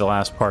to buy the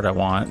last part I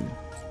want.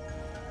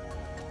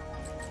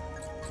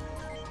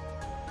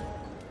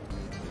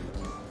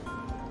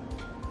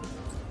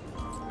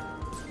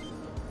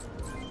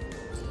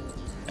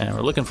 And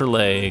we're looking for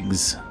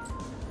legs.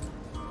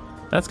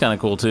 That's kind of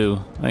cool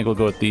too. I think we'll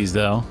go with these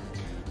though.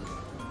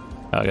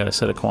 Oh, I gotta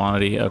set a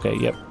quantity. Okay,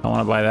 yep. I want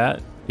to buy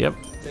that. Yep.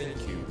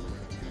 Thank you.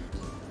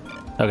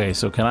 Okay,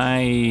 so can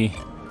I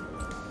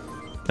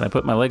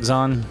put my legs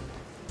on?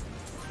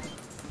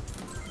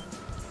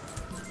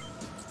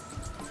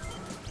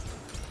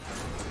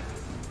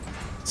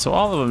 So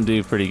all of them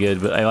do pretty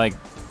good, but I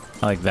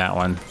like that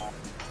one.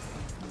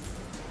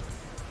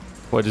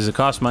 What, does it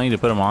cost money to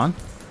put them on?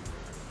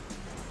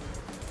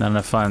 Not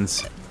enough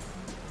funds.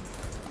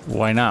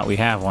 Why not? We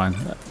have one.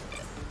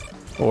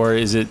 Or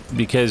is it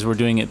because we're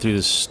doing it through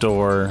the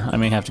store? I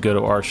may have to go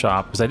to our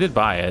shop, because I did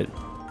buy it.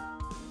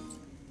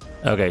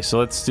 Okay, so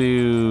let's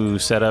do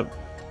setup.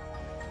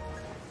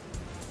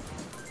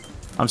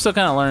 I'm still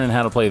kind of learning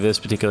how to play this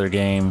particular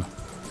game.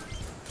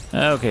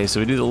 Okay, so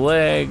we do the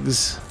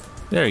legs.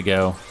 There you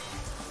go.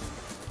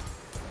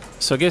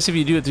 So I guess if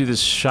you do it through the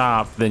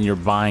shop, then you're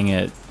buying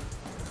it,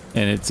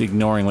 and it's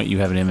ignoring what you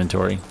have in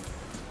inventory.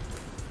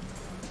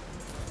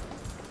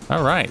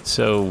 Alright,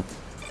 so,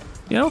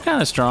 you know,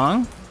 kind of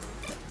strong.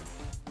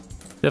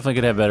 Definitely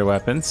could have better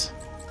weapons.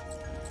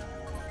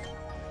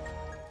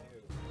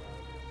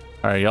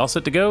 Alright, you all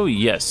set to go?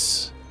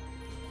 Yes.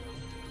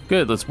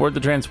 Good, let's board the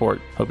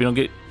transport. Hope you don't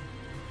get...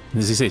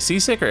 Does he say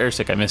seasick or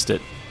airsick? I missed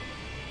it.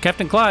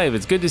 Captain Clive,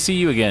 it's good to see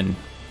you again.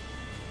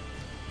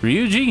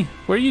 Ryuji,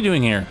 what are you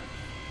doing here?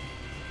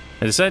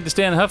 I decided to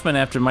stay on Huffman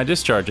after my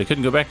discharge. I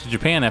couldn't go back to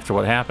Japan after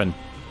what happened.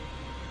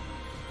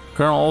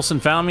 Colonel Olson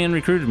found me and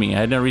recruited me. I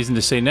had no reason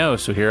to say no,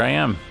 so here I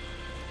am.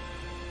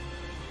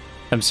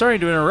 I'm sorry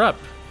to interrupt.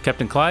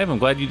 Captain Clive, I'm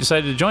glad you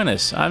decided to join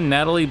us. I'm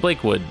Natalie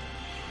Blakewood.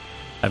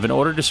 I've been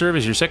ordered to serve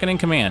as your second in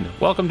command.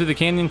 Welcome to the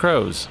Canyon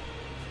Crows.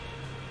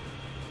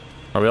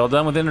 Are we all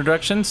done with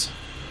introductions?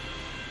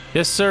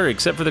 Yes, sir,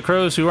 except for the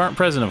crows who aren't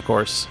present, of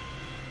course.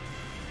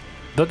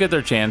 They'll get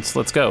their chance.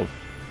 Let's go.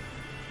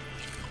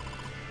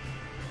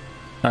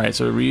 Alright,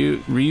 so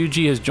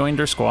Ryuji has joined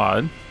our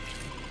squad.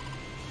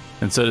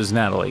 And so does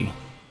Natalie.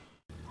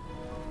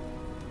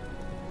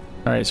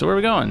 Alright, so where are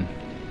we going?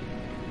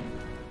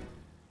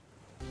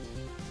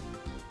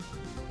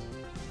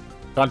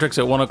 Contract's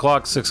at 1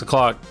 o'clock, 6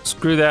 o'clock.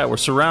 Screw that, we're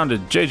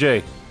surrounded.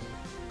 JJ,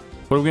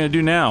 what are we going to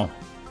do now?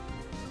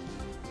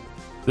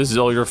 This is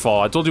all your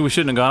fault. I told you we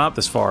shouldn't have gone out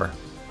this far.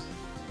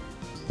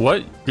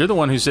 What? You're the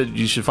one who said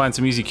you should find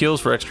some easy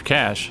kills for extra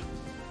cash.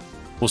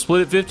 We'll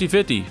split it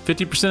 50-50.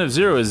 50% of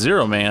 0 is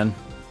 0, man.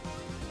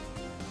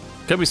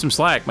 Cut me some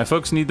slack. My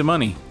folks need the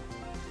money.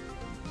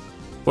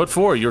 What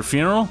for? Your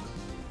funeral?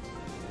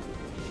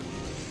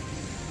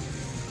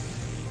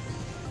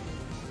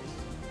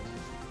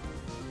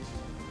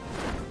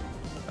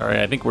 Alright,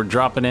 I think we're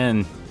dropping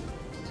in.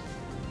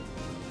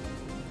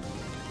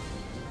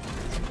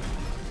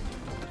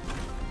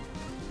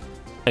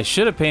 I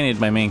should have painted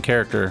my main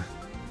character.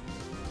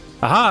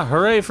 Aha!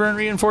 Hooray for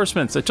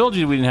reinforcements! I told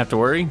you we didn't have to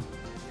worry.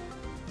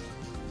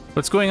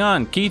 What's going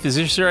on? Keith, is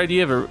this your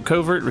idea of a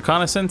covert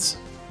reconnaissance?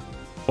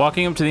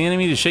 Walking up to the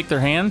enemy to shake their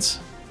hands?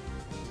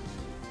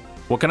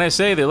 What can I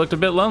say? They looked a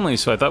bit lonely,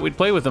 so I thought we'd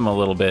play with them a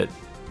little bit.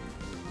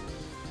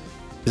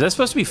 Is that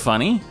supposed to be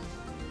funny?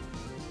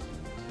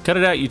 Cut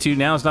it out, you two.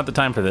 Now is not the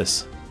time for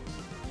this.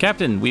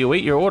 Captain, we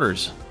await your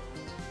orders.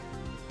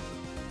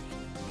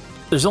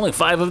 There's only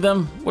 5 of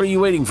them? What are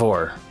you waiting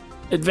for?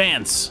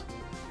 Advance!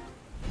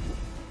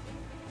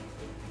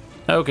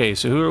 Okay,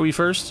 so who are we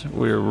first?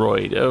 We're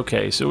Royd.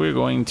 Okay, so we're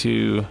going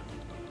to...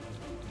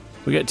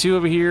 We got 2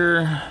 over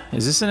here.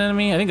 Is this an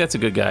enemy? I think that's a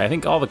good guy. I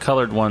think all the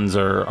colored ones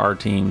are our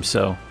team,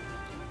 so...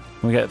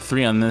 We got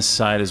 3 on this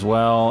side as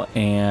well,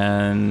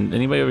 and...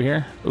 Anybody over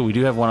here? Oh, we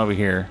do have 1 over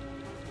here.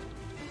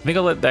 I think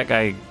I'll let that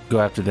guy go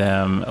after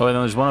them. Oh, and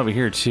then there's 1 over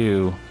here,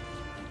 too.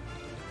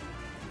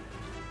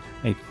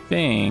 I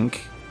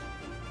think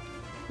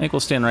we'll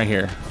stand right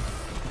here.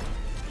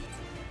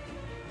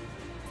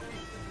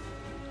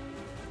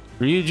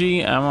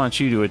 Ryuji, I want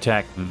you to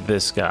attack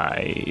this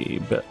guy,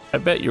 but I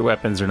bet your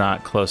weapons are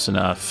not close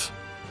enough.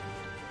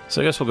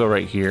 So I guess we'll go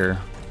right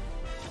here.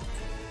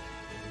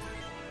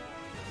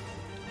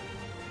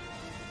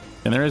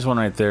 And there is 1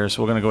 right there,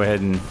 so we're going to go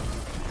ahead and...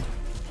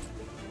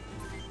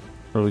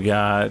 What do we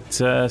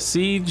got?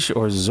 Siege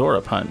or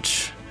Zora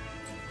Punch?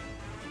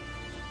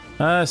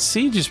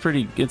 Siege is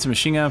pretty... It's a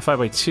machine gun,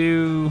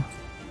 5x2.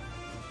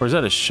 Or is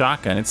that a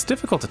shotgun? It's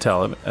difficult to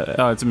tell.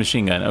 Oh, it's a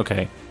machine gun.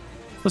 Okay.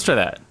 Let's try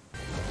that.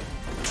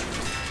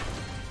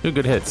 2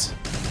 good hits.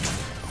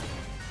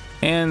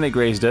 And they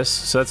grazed us,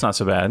 so that's not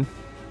so bad.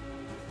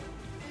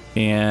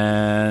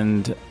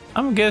 And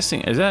I'm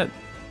guessing... Is that...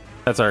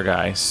 That's our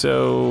guy.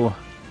 So...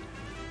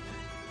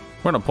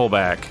 We're going to pull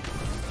back.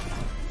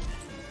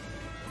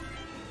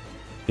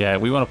 Yeah,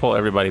 we want to pull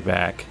everybody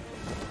back.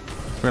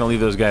 We're going to leave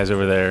those guys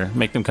over there.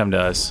 Make them come to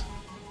us.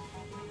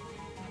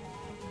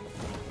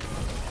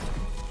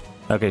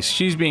 Okay,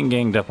 she's being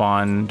ganged up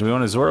on. Do we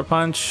want a Zora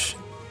Punch?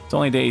 It's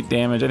only to 8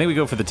 damage. I think we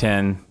go for the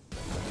 10.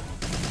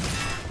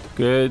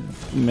 Good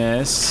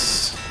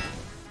miss.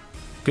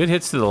 Good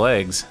hits to the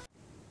legs.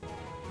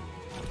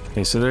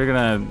 Okay, so they're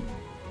going to...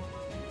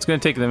 It's going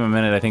to take them a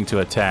minute, I think, to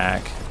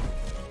attack.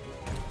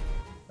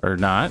 Or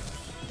not.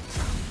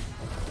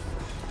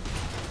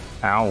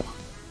 Ow.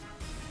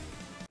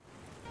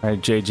 Alright,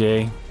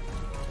 JJ.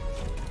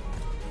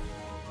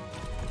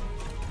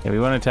 Yeah, we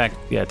want to attack...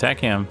 Yeah,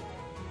 attack him.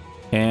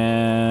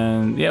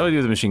 And... Yeah, we'll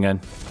do the machine gun.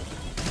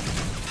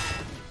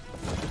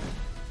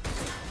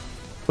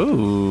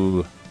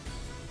 Ooh.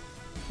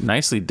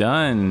 Nicely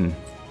done.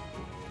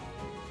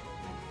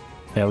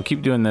 Yeah, we'll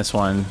keep doing this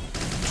one.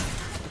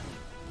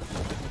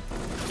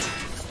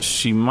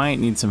 She might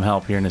need some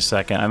help here in a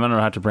second. I'm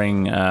gonna have to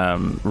bring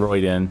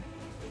Royd in.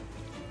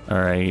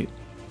 Alright.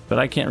 But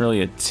I can't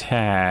really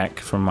attack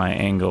from my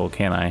angle,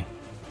 can I?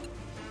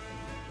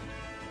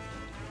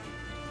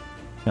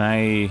 Can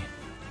I...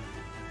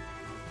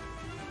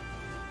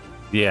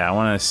 Yeah, I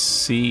want to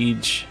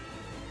siege.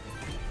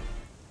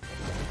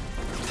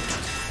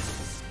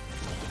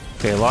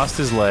 Okay, lost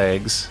his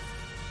legs.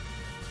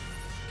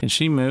 Can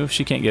she move?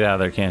 She can't get out of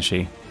there, can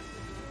she?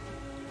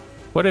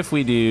 What if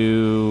we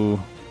do...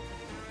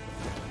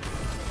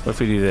 What if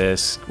we do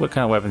this? What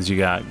kind of weapons you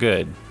got?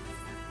 Good.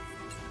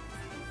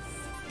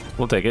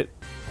 We'll take it.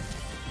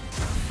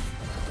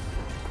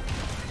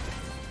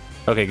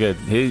 Okay, good.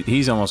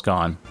 He's almost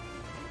gone.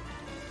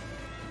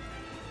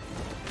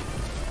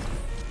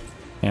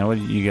 And what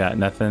do you got?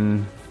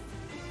 Nothing.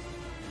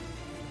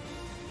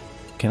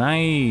 Can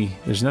I...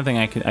 There's nothing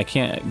I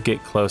can't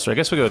get closer. I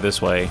guess we go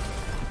this way.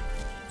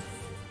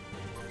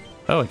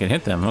 Oh, I can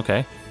hit them.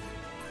 Okay.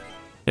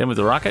 Hit him with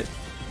the rocket.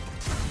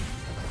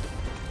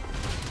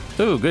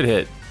 Ooh, good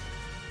hit.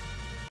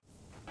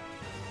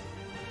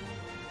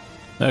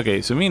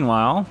 Okay, so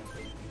meanwhile,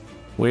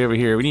 way over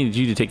here, we need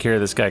you to take care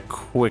of this guy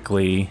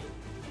quickly.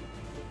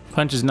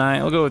 Punch is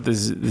 9. We'll go with the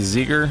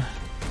Ziegler.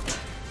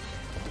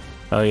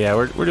 Oh yeah,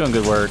 we're doing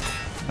good work.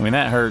 I mean,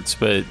 that hurts,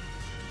 but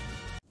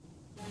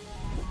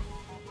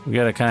we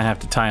gotta kind of have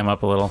to tie him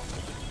up a little.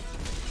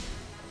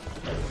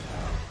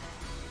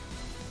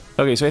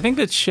 Okay, so I think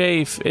that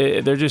Chafe,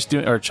 they're just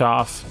doing, or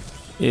Choff,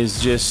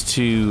 is just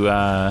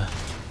to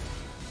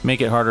make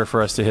it harder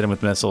for us to hit him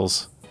with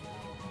missiles.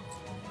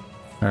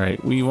 All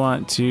right, we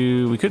want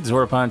to, we could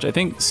Zora Punch. I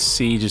think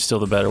Siege is still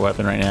the better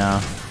weapon right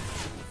now.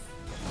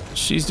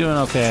 She's doing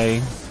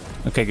okay.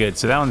 Okay, good.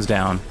 So that one's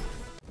down.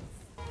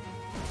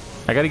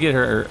 I got to get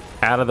her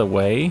out of the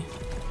way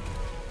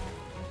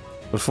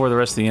before the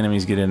rest of the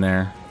enemies get in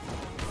there.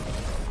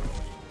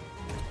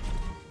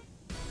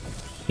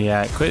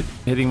 Yeah, quit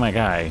hitting my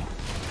guy.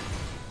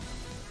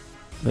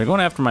 They're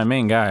going after my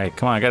main guy.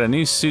 Come on, I got a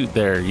new suit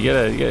there. You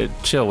gotta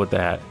chill with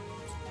that.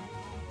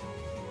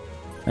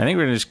 I think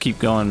we're gonna just keep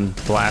going,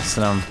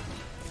 blasting them.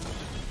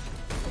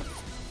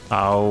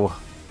 Oh.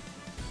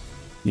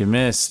 You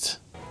missed.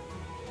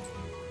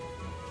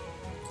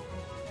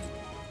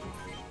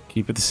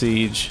 Keep it the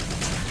siege.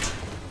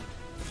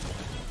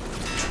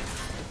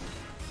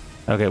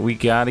 Okay, we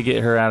gotta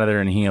get her out of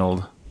there and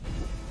healed.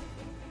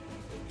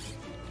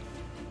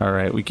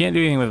 Alright, we can't do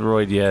anything with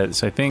Royd yet,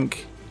 so I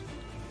think...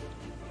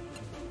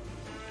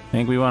 I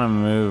think we want to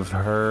move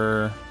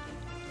her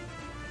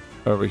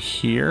over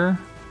here.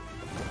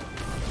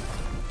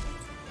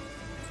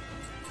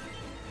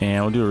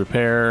 And we'll do a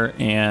repair,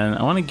 and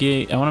I want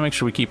to make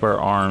sure we keep our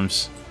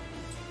arms.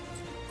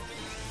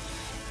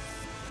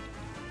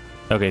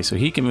 Okay, so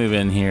he can move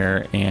in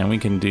here, and we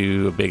can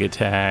do a big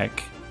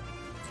attack.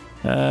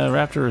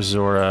 Raptor or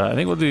Zora? I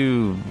think we'll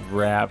do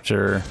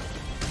Raptor.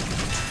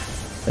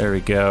 There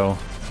we go.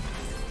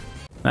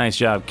 Nice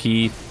job,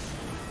 Keith.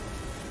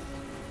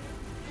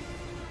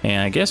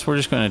 And I guess we're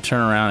just going to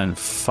turn around and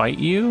fight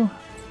you.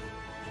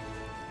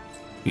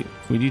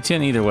 We do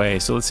 10 either way,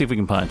 so let's see if we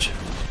can punch.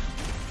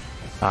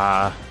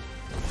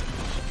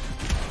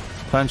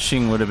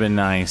 Punching would have been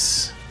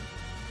nice.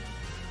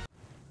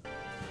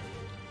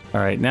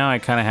 Alright, now I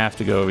kind of have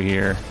to go over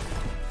here.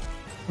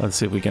 Let's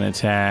see if we can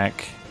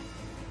attack.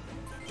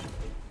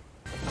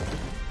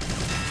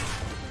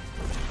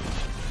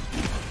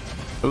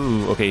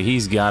 Ooh, okay,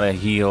 he's got to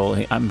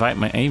heal. I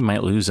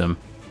might lose him.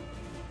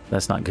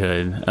 That's not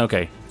good.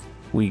 Okay,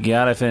 we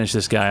got to finish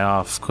this guy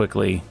off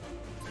quickly.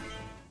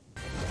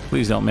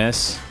 Please don't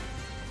miss.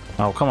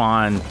 Oh, come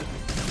on.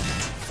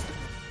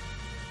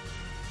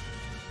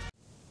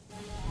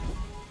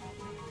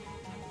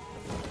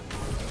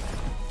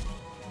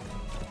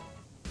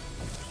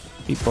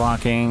 Keep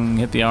blocking.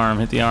 Hit the arm,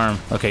 hit the arm.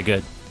 Okay,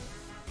 good.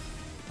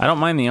 I don't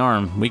mind the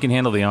arm. We can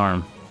handle the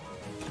arm.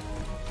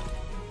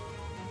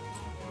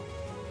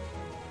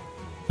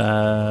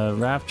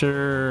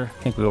 Raptor.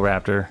 I think we'll go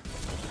Raptor.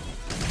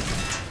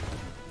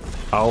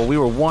 Oh, we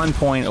were 1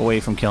 point away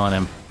from killing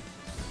him.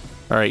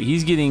 Alright,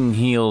 he's getting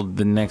healed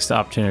the next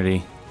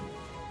opportunity.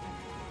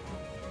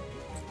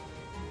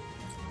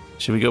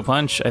 Should we go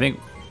punch? I think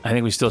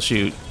we still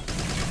shoot.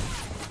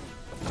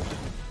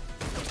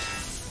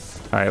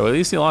 Alright, well at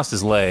least he lost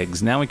his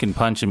legs. Now we can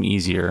punch him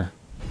easier.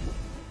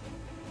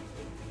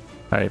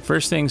 Alright,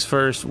 first things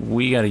first,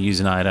 we gotta use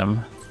an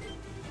item.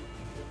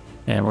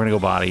 And we're gonna go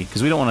body,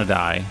 because we don't want to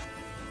die.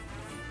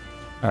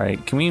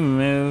 Alright, can we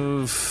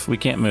move? We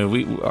can't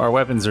move. Our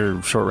weapons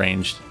are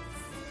short-ranged.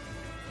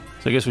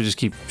 So I guess we just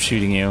keep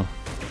shooting you.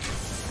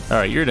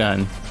 Alright, you're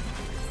done.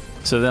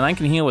 So then I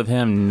can heal with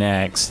him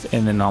next,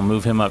 and then I'll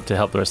move him up to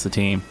help the rest of the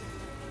team.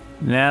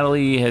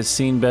 Natalie has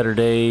seen better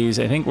days.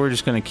 I think we're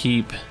just gonna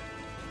keep...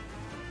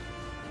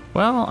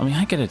 Well, I mean,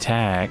 I could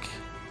attack.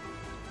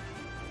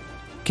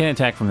 Can't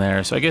attack from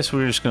there, so I guess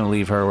we're just gonna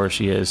leave her where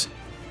she is.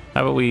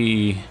 How about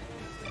we...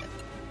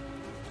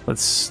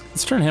 Let's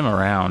turn him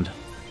around.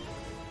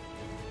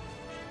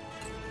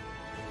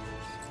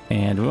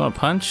 And do we want to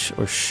punch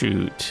or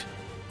shoot?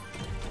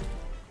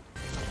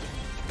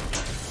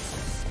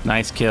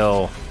 Nice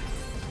kill.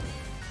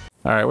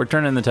 Alright, we're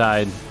turning the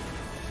tide.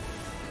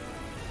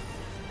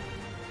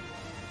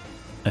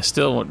 I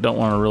still don't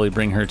want to really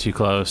bring her too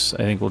close. I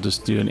think we'll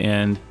just do an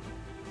end.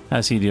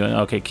 How's he doing?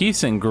 Okay,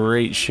 Keith's in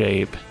great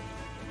shape.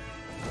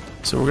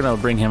 So we're going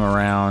to bring him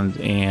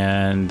around,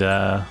 and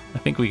I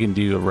think we can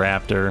do a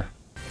Raptor.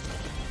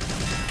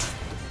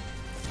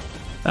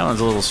 That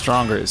one's a little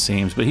stronger, it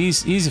seems, but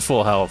he's at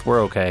full health.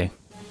 We're okay.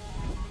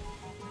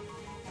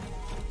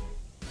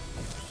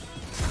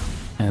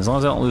 And as long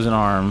as I don't lose an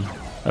arm.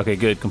 Okay,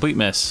 good. Complete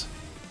miss.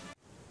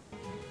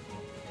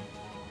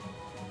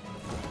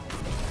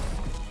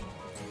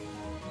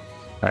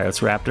 Alright,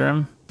 let's Raptor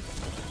him.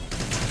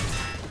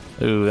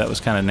 Ooh, that was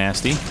kind of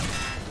nasty.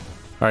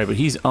 Alright, but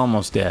he's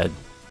almost dead.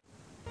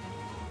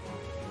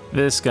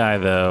 This guy,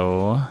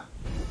 though...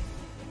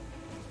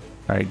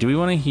 Alright, do we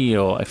want to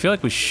heal? I feel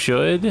like we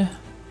should...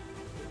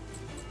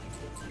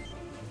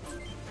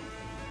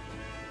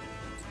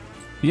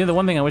 Yeah, the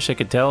one thing I wish I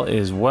could tell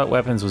is what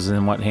weapons was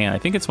in what hand. I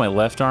think it's my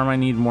left arm I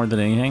need more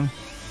than anything.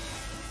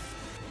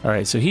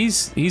 Alright, so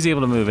he's able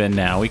to move in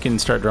now. We can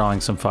start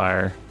drawing some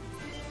fire.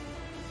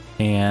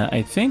 And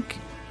I think...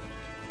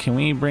 Can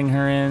we bring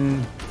her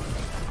in?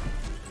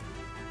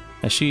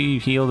 Has she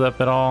healed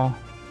up at all?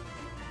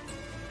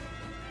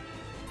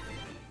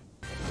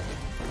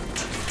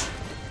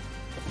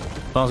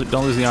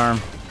 Don't lose the arm.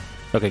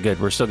 Okay, good.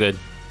 We're still good.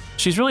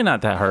 She's really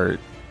not that hurt.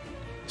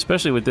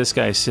 Especially with this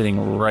guy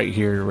sitting right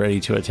here ready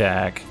to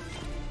attack.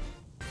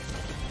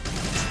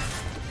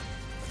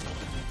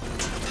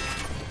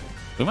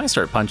 We might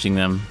start punching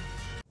them.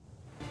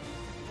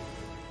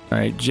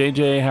 Alright,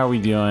 JJ, how are we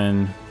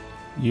doing?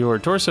 Your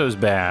torso's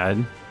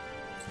bad.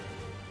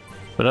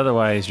 But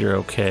otherwise, you're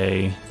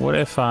okay. What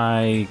if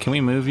I... Can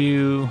we move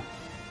you?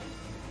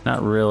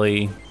 Not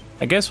really.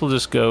 I guess we'll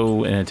just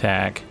go and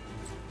attack.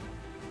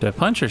 Do I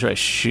punch or should I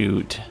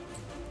shoot?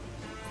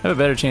 I have a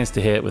better chance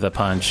to hit with a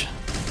punch.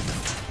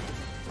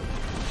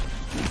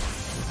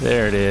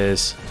 There it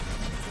is.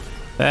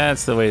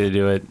 That's the way to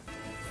do it.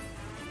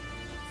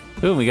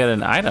 Ooh, we got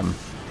an item.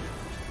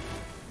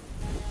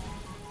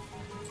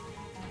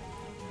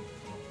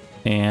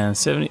 And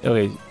 70...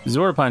 Okay,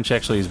 Zora Punch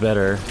actually is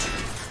better.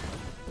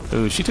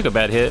 Ooh, she took a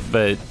bad hit,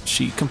 but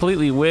she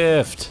completely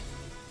whiffed.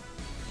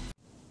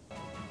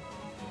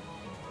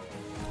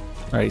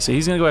 Alright, so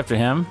he's gonna go after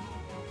him.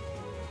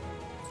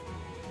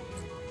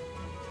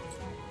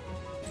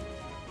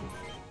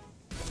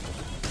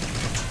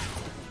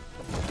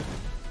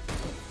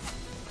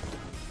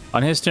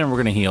 On his turn, we're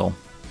going to heal.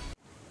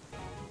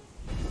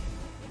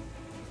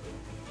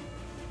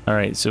 All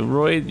right, so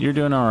Roy, you're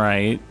doing all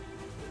right.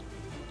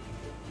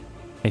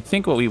 I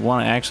think what we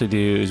want to actually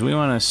do is we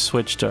want to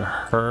switch to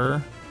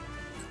her.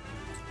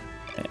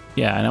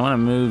 Yeah, and I want to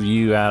move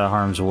you out of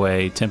harm's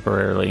way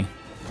temporarily.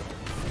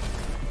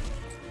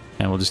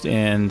 And we'll just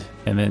end,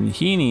 and then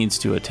he needs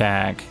to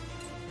attack.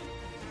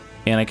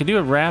 And I could do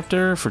a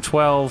raptor for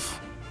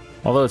 12,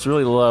 although it's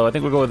really low. I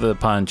think we'll go with the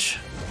punch.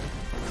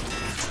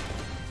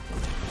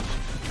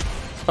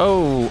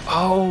 Oh,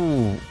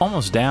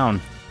 almost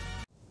down.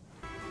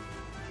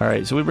 All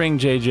right, so we bring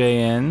JJ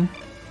in.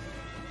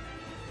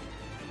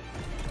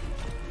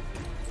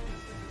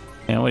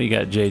 And what do you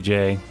got,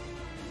 JJ?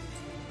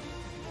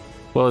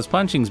 Well, his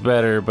punching's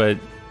better, but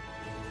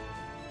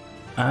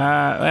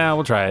well,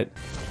 we'll try it.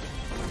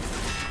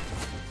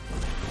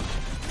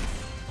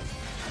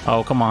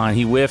 Oh, come on.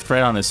 He whiffed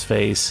right on his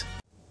face.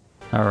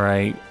 All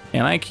right.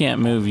 And I can't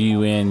move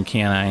you in,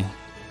 can I?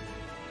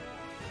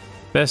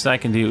 Best I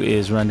can do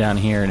is run down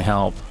here and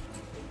help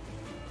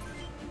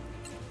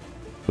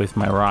with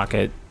my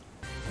rocket.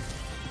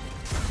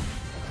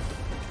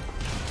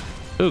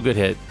 Ooh, good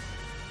hit.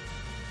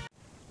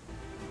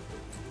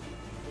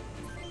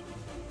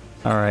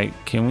 All right.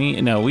 Can we...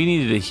 No, we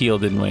needed a heal,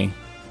 didn't we?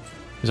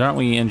 Because aren't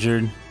we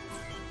injured?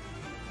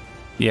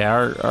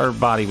 Yeah, our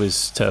body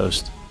was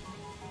toast.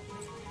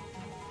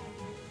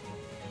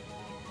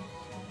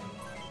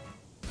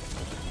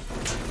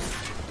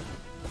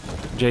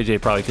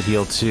 JJ probably could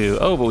heal too.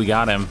 Oh, but we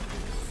got him.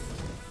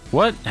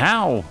 What?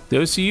 How? The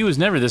OCU was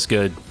never this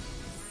good.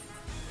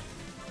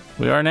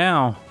 We are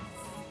now.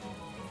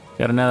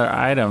 Got another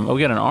item. Oh,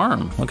 we got an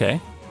arm. Okay.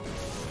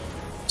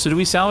 So do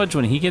we salvage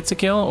when he gets a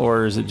kill,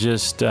 or is it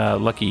just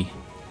lucky?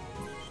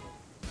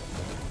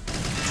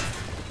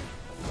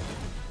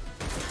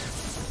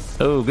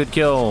 Oh, good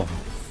kill.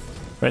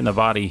 Right in the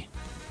body.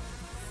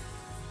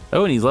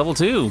 Oh, and he's level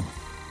 2.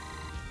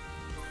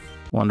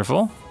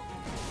 Wonderful.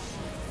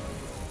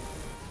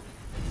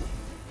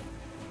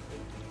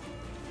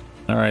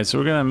 Alright, so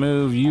we're gonna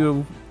move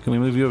you. Can we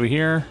move you over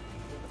here?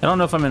 I don't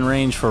know if I'm in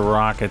range for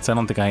rockets. I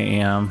don't think I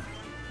am.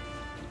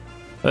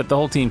 But the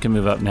whole team can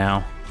move up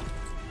now.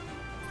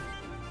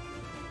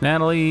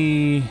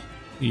 Natalie,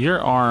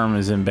 your arm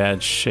is in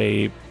bad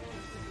shape.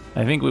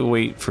 I think we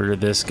wait for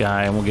this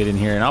guy and we'll get in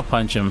here and I'll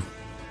punch him.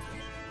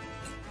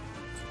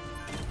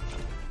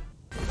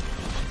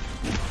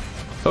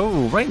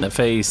 Oh, right in the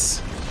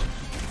face.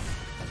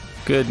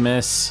 Good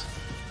miss.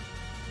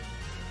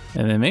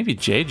 And then maybe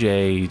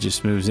JJ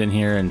just moves in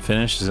here and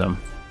finishes him.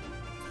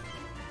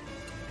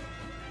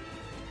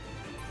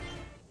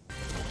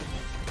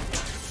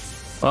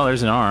 Well,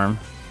 there's an arm.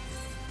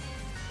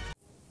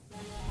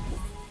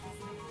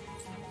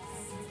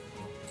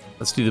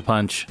 Let's do the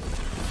punch.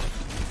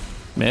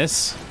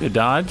 Miss. Good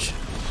dodge.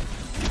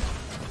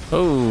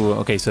 Oh,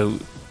 okay, so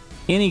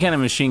any kind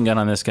of machine gun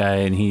on this guy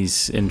and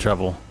he's in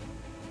trouble.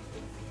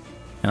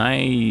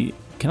 And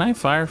can I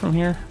fire from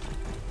here?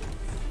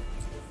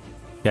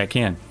 Yeah, I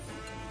can.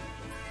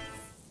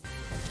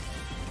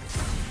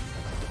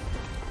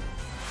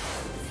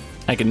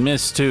 I can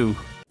miss too.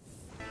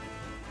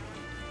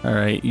 All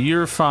right,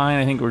 you're fine.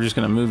 I think we're just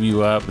gonna move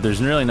you up, but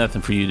there's really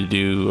nothing for you to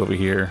do over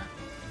here.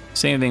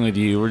 Same thing with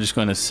you. We're just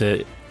gonna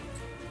sit.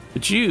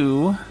 But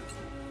you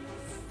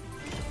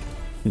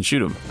can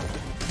shoot him.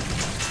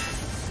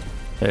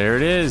 There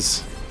it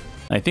is.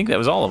 I think that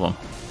was all of them.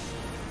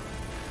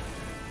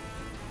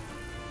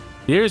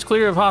 The air is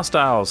clear of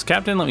hostiles.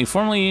 Captain, let me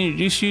formally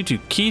introduce you to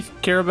Keith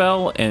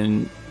Carabel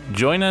and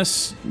join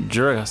us,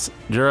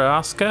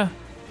 Jurioska.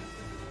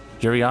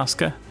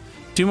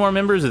 2 more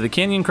members of the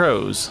Canyon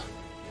Crows.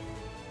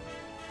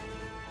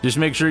 Just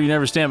make sure you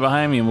never stand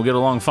behind me and we'll get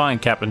along fine,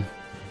 Captain.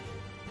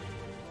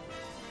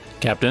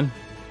 Captain.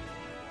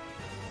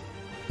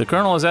 The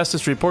Colonel has asked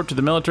us to report to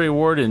the military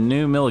ward in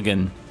New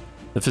Milligan.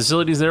 The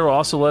facilities there will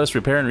also let us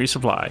repair and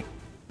resupply.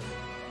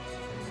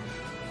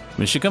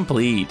 Mission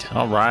complete.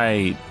 All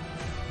right.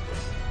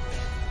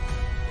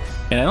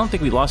 And I don't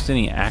think we lost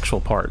any actual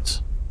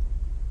parts.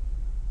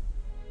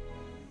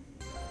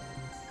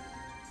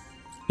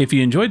 If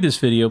you enjoyed this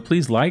video,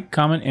 please like,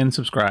 comment, and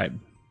subscribe.